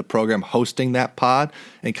the program hosting that pod,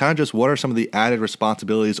 and kind of just what are some of the added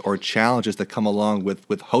responsibilities or challenges that come along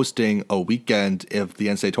with hosting a weekend of the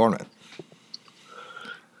NCAA tournament?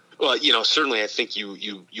 Well, certainly I think you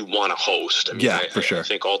want to host. I mean, yeah, for sure. I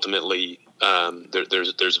think ultimately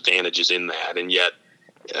there's advantages in that, and yet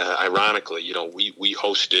ironically, we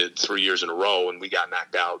hosted 3 years in a row and we got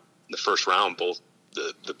knocked out in the first round both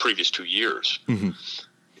the previous 2 years,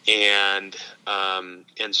 and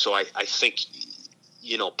so I think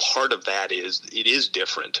part of that is it is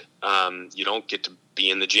different. You don't get to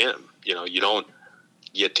be in the gym. You don't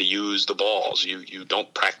get to use the balls. You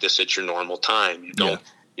don't practice at your normal time. You don't.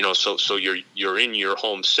 So you're in your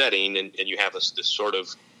home setting and you have this sort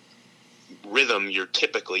of rhythm you're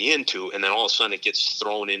typically into, and then all of a sudden it gets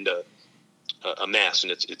thrown into a mess,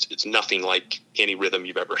 and it's nothing like any rhythm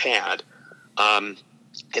you've ever had. And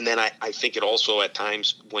then I think it also at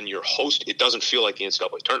times when you're host, it doesn't feel like the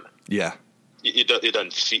NCAA tournament. Yeah,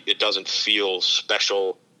 it doesn't feel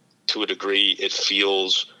special to a degree. It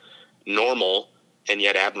feels normal and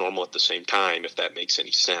yet abnormal at the same time, if that makes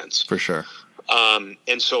any sense. For sure. And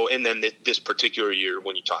then this particular year,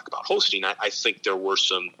 when you talk about hosting, I think there were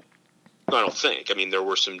some. There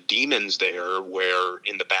were some demons there where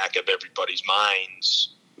in the back of everybody's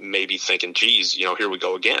minds, maybe thinking, geez, here we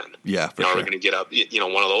go again. Yeah, for sure. We're going to get up,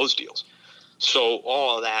 one of those deals. So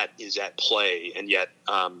all of that is at play, and yet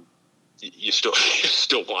you still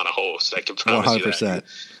want to host. I can promise 100%. You that.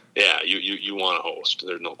 Yeah, you want to host.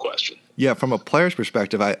 There's no question. Yeah, from a player's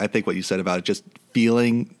perspective, I think what you said about it, just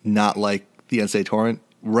feeling not like the NCAA tournament,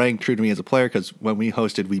 rang true to me as a player, because when we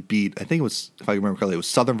hosted, we beat, I think it was, if I remember correctly, it was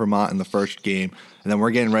Southern Vermont in the first game, and then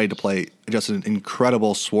we're getting ready to play just an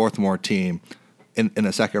incredible Swarthmore team in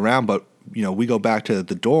the second round. But we go back to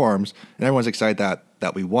the dorms, and everyone's excited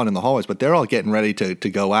that we won in the hallways, but they're all getting ready to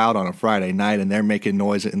go out on a Friday night, and they're making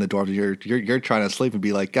noise in the dorms. You're trying to sleep and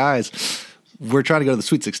be like, guys, we're trying to go to the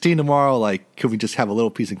Sweet 16 tomorrow. Like, could we just have a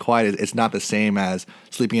little peace and quiet? It's not the same as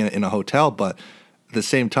sleeping in a hotel, but at the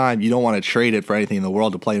same time, you don't want to trade it for anything in the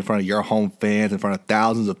world to play in front of your home fans, in front of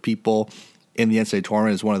thousands of people in the NCAA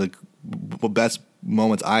tournament. Is one of the best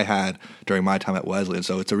moments I had during my time at Wesleyan.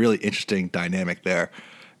 So it's a really interesting dynamic there.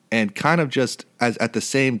 And kind of just as at the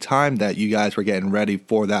same time that you guys were getting ready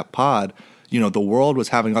for that pod, the world was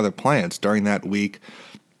having other plans. During that week,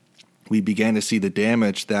 we began to see the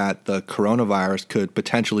damage that the coronavirus could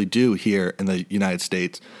potentially do here in the United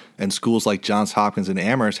States. And schools like Johns Hopkins and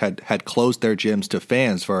Amherst had closed their gyms to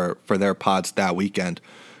fans for their pods that weekend.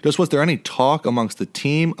 Just was there any talk amongst the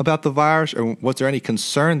team about the virus, or was there any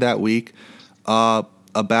concern that week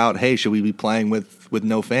about, hey, should we be playing with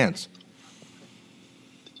no fans?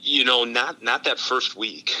 Not that first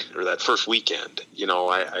week or that first weekend.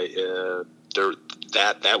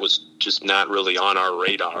 That was just not really on our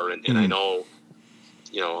radar, and I know,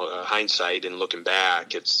 hindsight and looking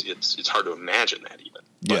back, it's hard to imagine that even.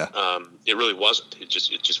 But, it really wasn't. It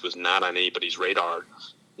just was not on anybody's radar.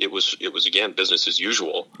 It was again business as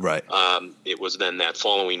usual. Right. It was then that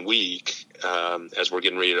following week, as we're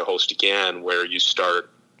getting ready to host again, where you start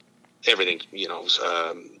everything.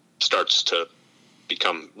 Starts to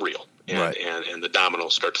become real, and, right. and the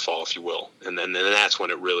dominoes start to fall, if you will, and then that's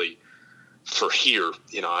when it really. For here,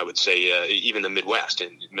 I would say even the Midwest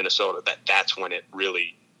in Minnesota, that's when it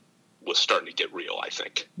really was starting to get real, I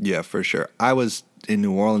think. Yeah, for sure. I was in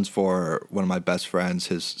New Orleans for one of my best friends.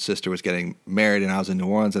 His sister was getting married, and I was in New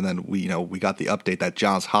Orleans, and then we got the update that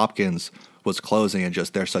Johns Hopkins was closing, and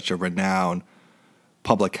just they're such a renowned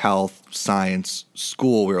public health science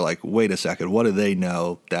school. We were like, wait a second, what do they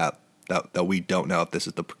know that we don't know, if this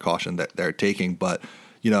is the precaution that they're taking? But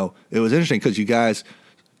it was interesting because you guys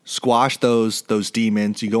squash those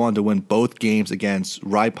demons. You go on to win both games against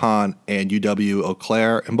Ripon and UW Eau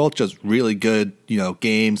Claire, and both just really good,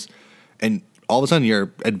 games. And all of a sudden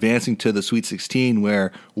you're advancing to the Sweet 16,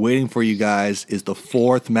 where waiting for you guys is the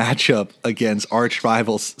fourth matchup against arch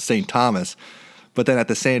rivals St. Thomas. But then at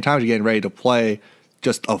the same time, you're getting ready to play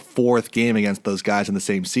just a fourth game against those guys in the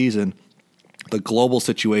same season. The global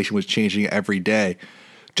situation was changing every day.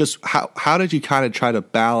 Just how did you kind of try to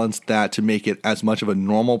balance that to make it as much of a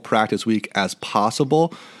normal practice week as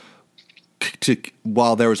possible,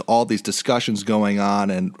 while there was all these discussions going on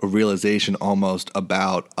and a realization almost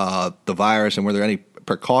about the virus? And were there any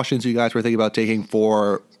precautions you guys were thinking about taking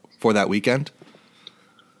for that weekend?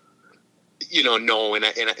 No, and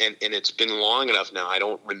it's been long enough now. I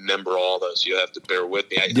don't remember all those. You have to bear with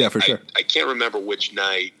me. For sure. I can't remember which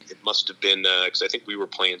night. It must have been because I think we were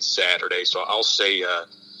playing Saturday. So I'll say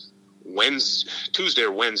Tuesday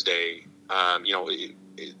or Wednesday.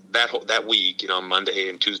 That week, Monday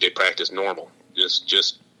and Tuesday practice normal,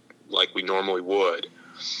 just like we normally would.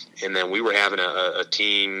 And then we were having a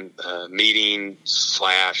team meeting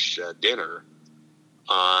 / dinner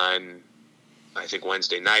on, I think,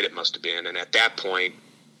 Wednesday night it must have been. And at that point,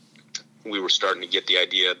 we were starting to get the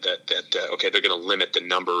idea that okay, they're going to limit the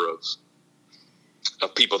number of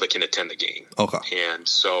people that can attend the game. Okay. And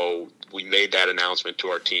so we made that announcement to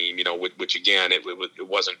our team, which again, it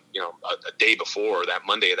wasn't, a day before, that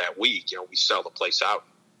Monday of that week, we sell the place out,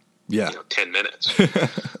 10 minutes.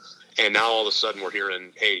 And now all of a sudden we're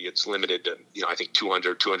hearing, hey, it's limited to, I think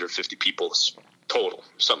 200, 250 people total,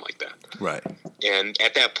 something like that. Right. And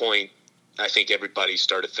at that point, I think everybody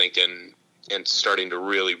started thinking and starting to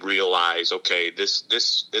really realize, okay, this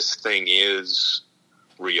thing is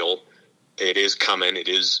real. It is coming. It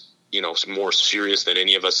is, more serious than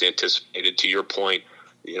any of us anticipated. To your point,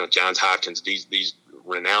 Johns Hopkins, these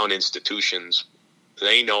renowned institutions,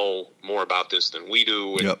 they know more about this than we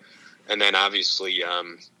do. And, and then obviously,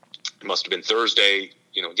 it must have been Thursday.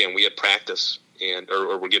 Again, we had practice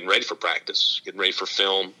or we're getting ready for practice, getting ready for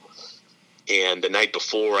film. And the night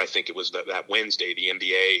before, I think it was that Wednesday, the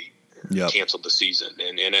NBA canceled the season.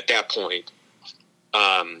 And at that point,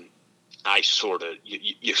 I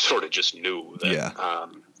you sort of just knew that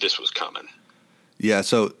this was coming. Yeah.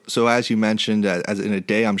 So as you mentioned, as in a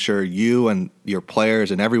day, I'm sure you and your players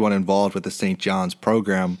and everyone involved with the St. John's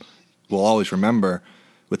program will always remember.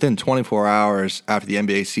 Within 24 hours after the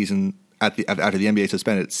NBA season, after the NBA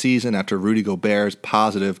suspended its season, after Rudy Gobert's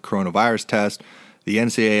positive coronavirus test, the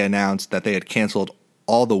NCAA announced that they had canceled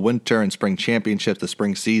all the winter and spring championships, the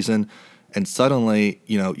spring season, and suddenly,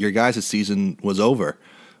 your guys' season was over.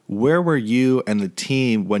 Where were you and the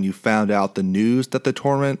team when you found out the news that the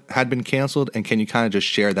tournament had been canceled, and can you kind of just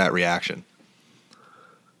share that reaction?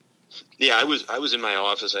 Yeah, I was in my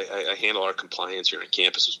office. I handle our compliance here on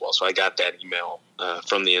campus as well, so I got that email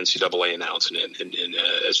from the NCAA announcing it, and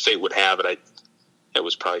as fate would have it, it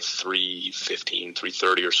was probably 3:15,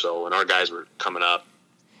 3:30 or so, and our guys were coming up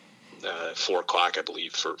 4 o'clock, I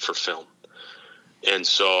believe, for film. And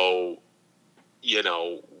so,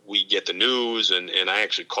 we get the news, and I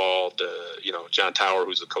actually called, John Tower,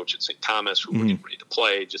 who's the coach at St. Thomas, who we're getting ready to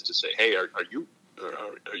play, just to say, hey, are you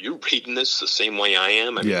reading this the same way I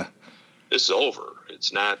am? I mean, this is over.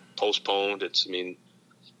 It's not postponed. And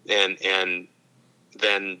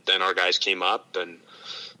then our guys came up, and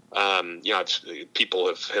people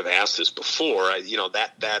have asked this before.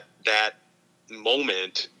 That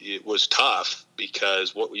moment, it was tough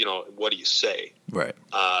because what do you say? Right.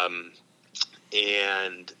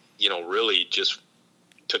 And really just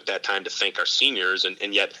took that time to thank our seniors,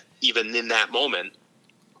 and yet even in that moment,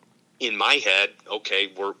 in my head,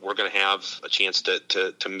 okay, we're going to have a chance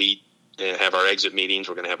to meet, have our exit meetings.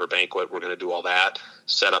 We're going to have our banquet. We're going to do all that,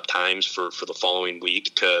 set up times for the following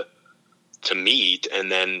week to meet,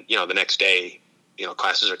 and then the next day,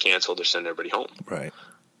 classes are canceled. They're sending everybody home. Right.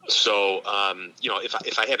 So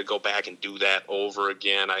if I had to go back and do that over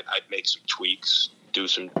again, I'd make some tweaks, do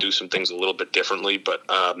some things a little bit differently, but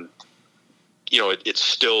it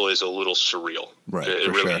still is a little surreal. Right. It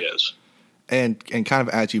really is. And kind of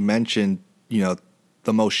as you mentioned,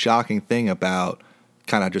 the most shocking thing about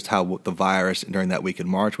kind of just how the virus during that week in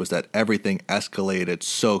March was that everything escalated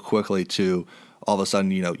so quickly to all of a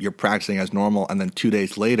sudden, you're practicing as normal, and then 2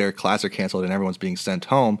 days later, classes are canceled and everyone's being sent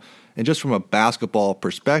home. And just from a basketball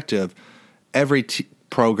perspective, every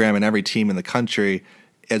program and every team in the country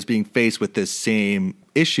is being faced with this same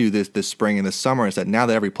issue this spring and this summer, is that now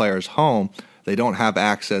that every player is home, they don't have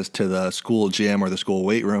access to the school gym or the school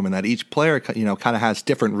weight room, and that each player, kind of has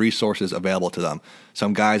different resources available to them.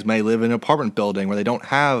 Some guys may live in an apartment building where they don't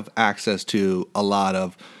have access to a lot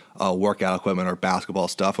of workout equipment or basketball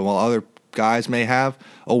stuff, and while other guys may have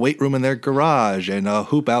a weight room in their garage and a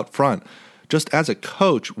hoop out front. Just as a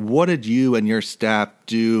coach, what did you and your staff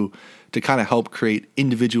do to kind of help create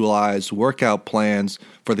individualized workout plans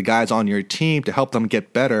for the guys on your team to help them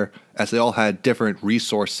get better, as they all had different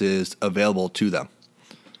resources available to them?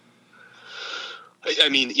 I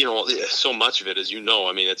mean, so much of it, as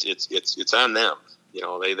it's on them.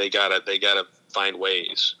 They gotta find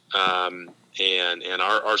ways. And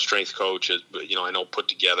our strength coach is, I know, put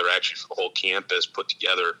together, actually for the whole campus, put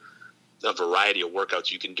together a variety of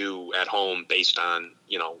workouts you can do at home based on,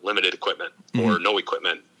 limited equipment or no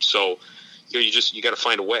equipment. So, you got to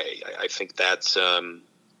find a way. I think that's,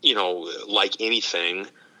 like anything,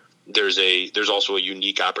 there's also a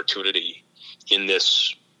unique opportunity in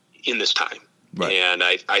this time. Right. And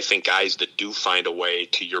I think guys that do find a way,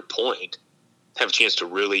 to your point, have a chance to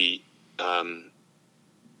really,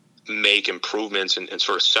 make improvements and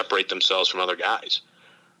sort of separate themselves from other guys,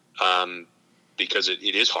 because it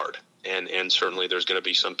is hard. And certainly there's going to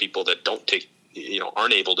be some people that don't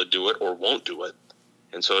aren't able to do it or won't do it.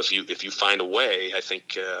 And so if you find a way, I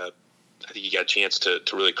think you got a chance to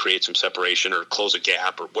really create some separation or close a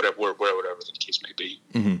gap or whatever the case may be.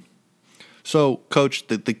 Mm-hmm. So, Coach,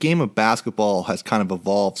 the game of basketball has kind of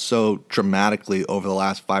evolved so dramatically over the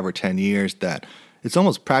last 5 or 10 years that it's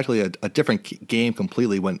almost practically a different game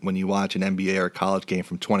completely when you watch an NBA or college game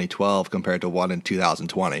from 2012 compared to one in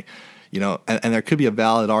 2020. And there could be a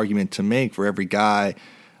valid argument to make for every guy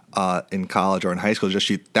in college or in high school just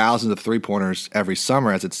shoot thousands of three-pointers every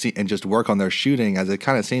summer and just work on their shooting, as it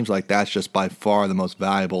kind of seems like that's just by far the most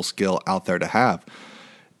valuable skill out there to have.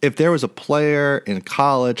 If there was a player in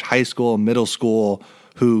college, high school, middle school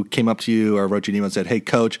who came up to you or wrote you an email and said, "Hey,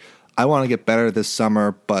 Coach, I want to get better this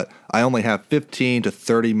summer, but I only have 15 to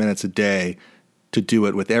 30 minutes a day to do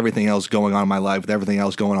it with everything else going on in my life, with everything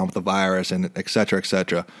else going on with the virus, and et cetera, et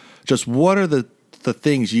cetera." Just what are the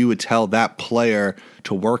things you would tell that player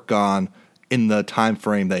to work on in the time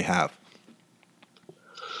frame they have?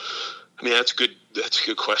 I mean, that's a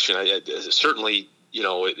good question. Certainly,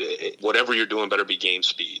 whatever you're doing better be game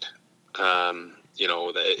speed.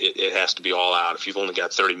 It has to be all out. If you've only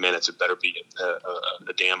got 30 minutes, it better be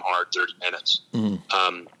a damn hard 30 minutes.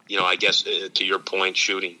 Mm-hmm. I guess to your point,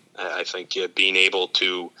 shooting, I think being able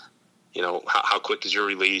to, how quick is your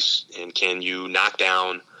release, and can you knock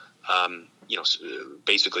down,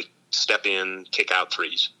 basically step in, kick out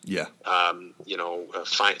threes. Yeah.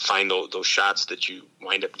 Find those shots that you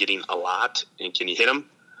wind up getting a lot, and can you hit them?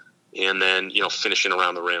 And then, finishing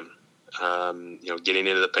around the rim, getting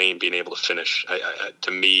into the paint, being able to finish.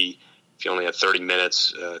 To me, if you only have 30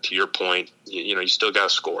 minutes, to your point, you still got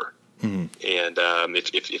to score. Mm-hmm. And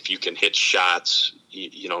if you can hit shots,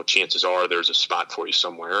 chances are there's a spot for you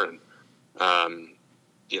somewhere. And,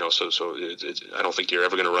 I don't think you're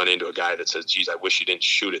ever going to run into a guy that says, "Geez, I wish you didn't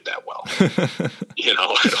shoot it that well." I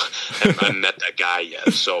haven't met that guy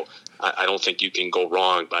yet. So I don't think you can go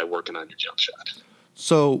wrong by working on your jump shot.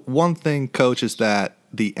 So one thing, Coach, is that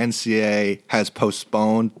the NCAA has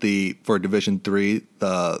postponed for Division III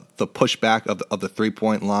the pushback of the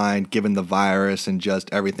 3-point line, given the virus and just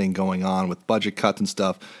everything going on with budget cuts and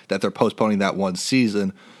stuff, that they're postponing that one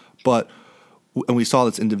season. And we saw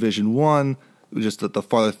this in Division I, just the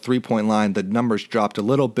farther 3-point line, the numbers dropped a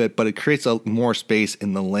little bit, but it creates more space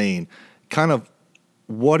in the lane. Kind of,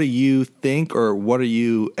 what do you think, or what are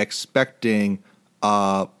you expecting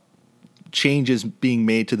changes being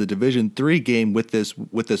made to the Division III game with this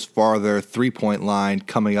farther 3-point line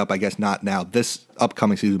coming up? I guess not now this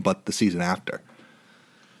upcoming season, but the season after.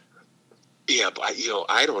 Yeah, but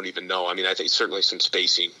I don't even know. I mean, I think certainly some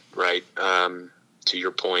spacing, right? To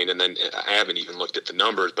your point, and then I haven't even looked at the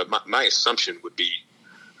numbers, but my assumption would be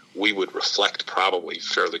we would reflect probably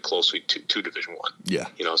fairly closely to Division I. Yeah.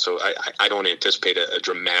 So I don't anticipate a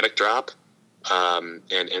dramatic drop,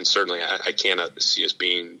 and certainly I cannot see us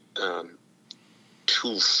being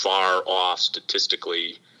too far off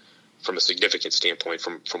statistically from a significant standpoint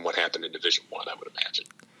from what happened in Division I would imagine.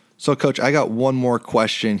 So, Coach, I got one more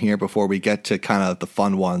question here before we get to kind of the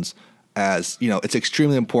fun ones. As it's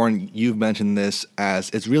extremely important. You've mentioned this, as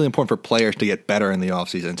it's really important for players to get better in the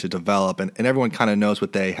offseason, to develop, and everyone kind of knows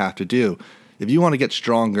what they have to do. If you want to get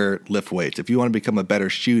stronger, lift weights. If you want to become a better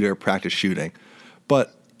shooter, practice shooting.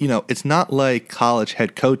 But, it's not like college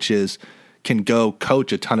head coaches can go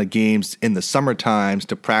coach a ton of games in the summer times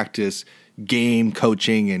to practice game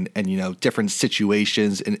coaching and different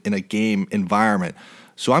situations in a game environment.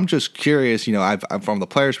 So I'm just curious, I'm from the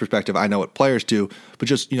player's perspective, I know what players do, but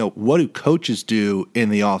just, what do coaches do in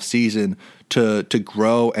the off season to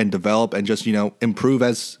grow and develop and just, improve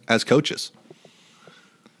as coaches?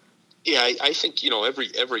 Yeah, I think,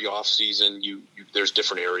 every off season, there's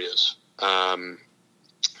different areas that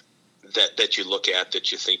you look at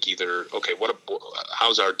that you think either, okay,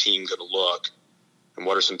 how's our team going to look, and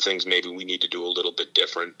what are some things maybe we need to do a little bit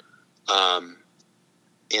different.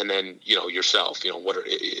 And then, yourself, what are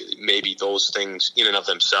maybe those things in and of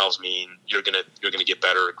themselves mean you're gonna get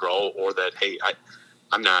better or grow, or that, hey,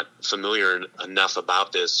 I'm not familiar enough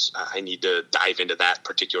about this. I need to dive into that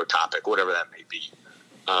particular topic, whatever that may be.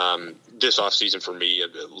 This off season for me,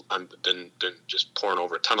 I've been just pouring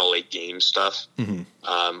over a ton of late game stuff.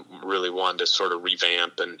 Mm-hmm. Really wanted to sort of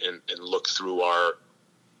revamp and look through our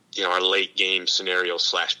late game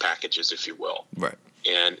scenarios / packages, if you will. Right.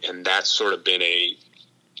 And that's sort of been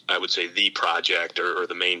I would say the project or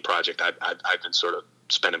the main project I've been sort of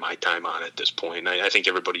spending my time on at this point. I think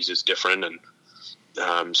everybody's is different,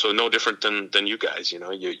 and so no different than you guys. You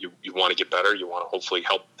want to get better. You want to hopefully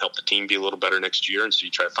help the team be a little better next year, and so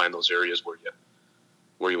you try to find those areas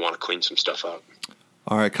where you want to clean some stuff up.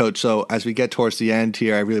 All right, Coach. So as we get towards the end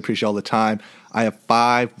here, I really appreciate all the time. I have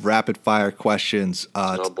 5 rapid fire questions.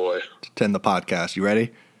 Oh boy! To end the podcast. You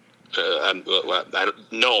ready? I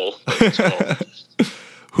don't know. Let's go.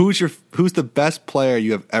 Who's the best player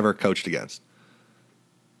you have ever coached against?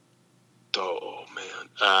 Oh,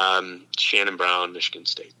 man. Shannon Brown, Michigan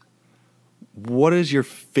State. What is your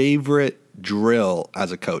favorite drill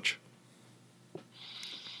as a coach?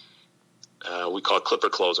 We call it Clipper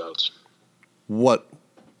closeouts. What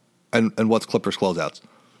and what's Clippers closeouts?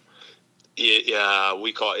 Yeah,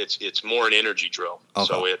 we call it's more an energy drill. Okay.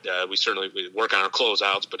 So we work on our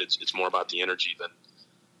closeouts, but it's more about the energy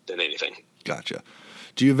than anything. Gotcha.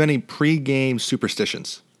 Do you have any pre-game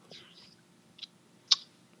superstitions?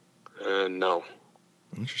 No.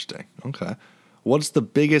 Interesting. Okay. What's the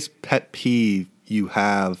biggest pet peeve you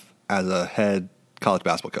have as a head college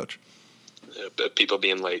basketball coach? People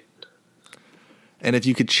being late. And if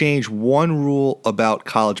you could change one rule about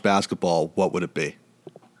college basketball, what would it be?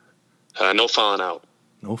 No fouling out.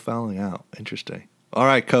 No fouling out. Interesting. All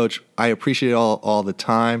right, Coach. I appreciate all the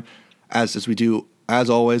time. As we do,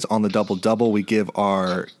 as always, on the Double Double, we give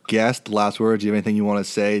our guest the last words. Do you have anything you want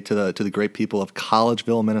to say to the great people of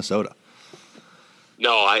Collegeville, Minnesota?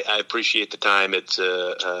 No, I appreciate the time. It's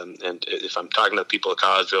and if I'm talking to the people of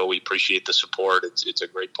Collegeville, we appreciate the support. It's a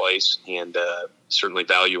great place, and certainly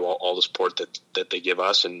value all the support that they give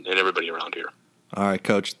us and everybody around here. All right,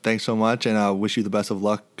 Coach. Thanks so much, and I wish you the best of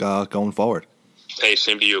luck going forward. Hey,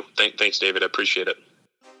 same to you. Thanks, David. I appreciate it.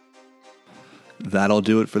 That'll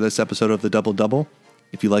do it for this episode of the Double Double.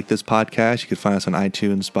 If you like this podcast, you can find us on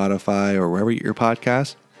iTunes, Spotify, or wherever you get your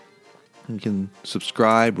podcasts. You can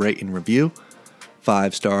subscribe, rate, and review.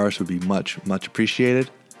 5 stars would be much, much appreciated.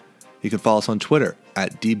 You can follow us on Twitter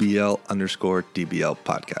at DBL_DBL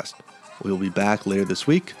podcast. We'll be back later this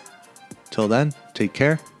week. Till then, take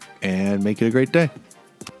care and make it a great day.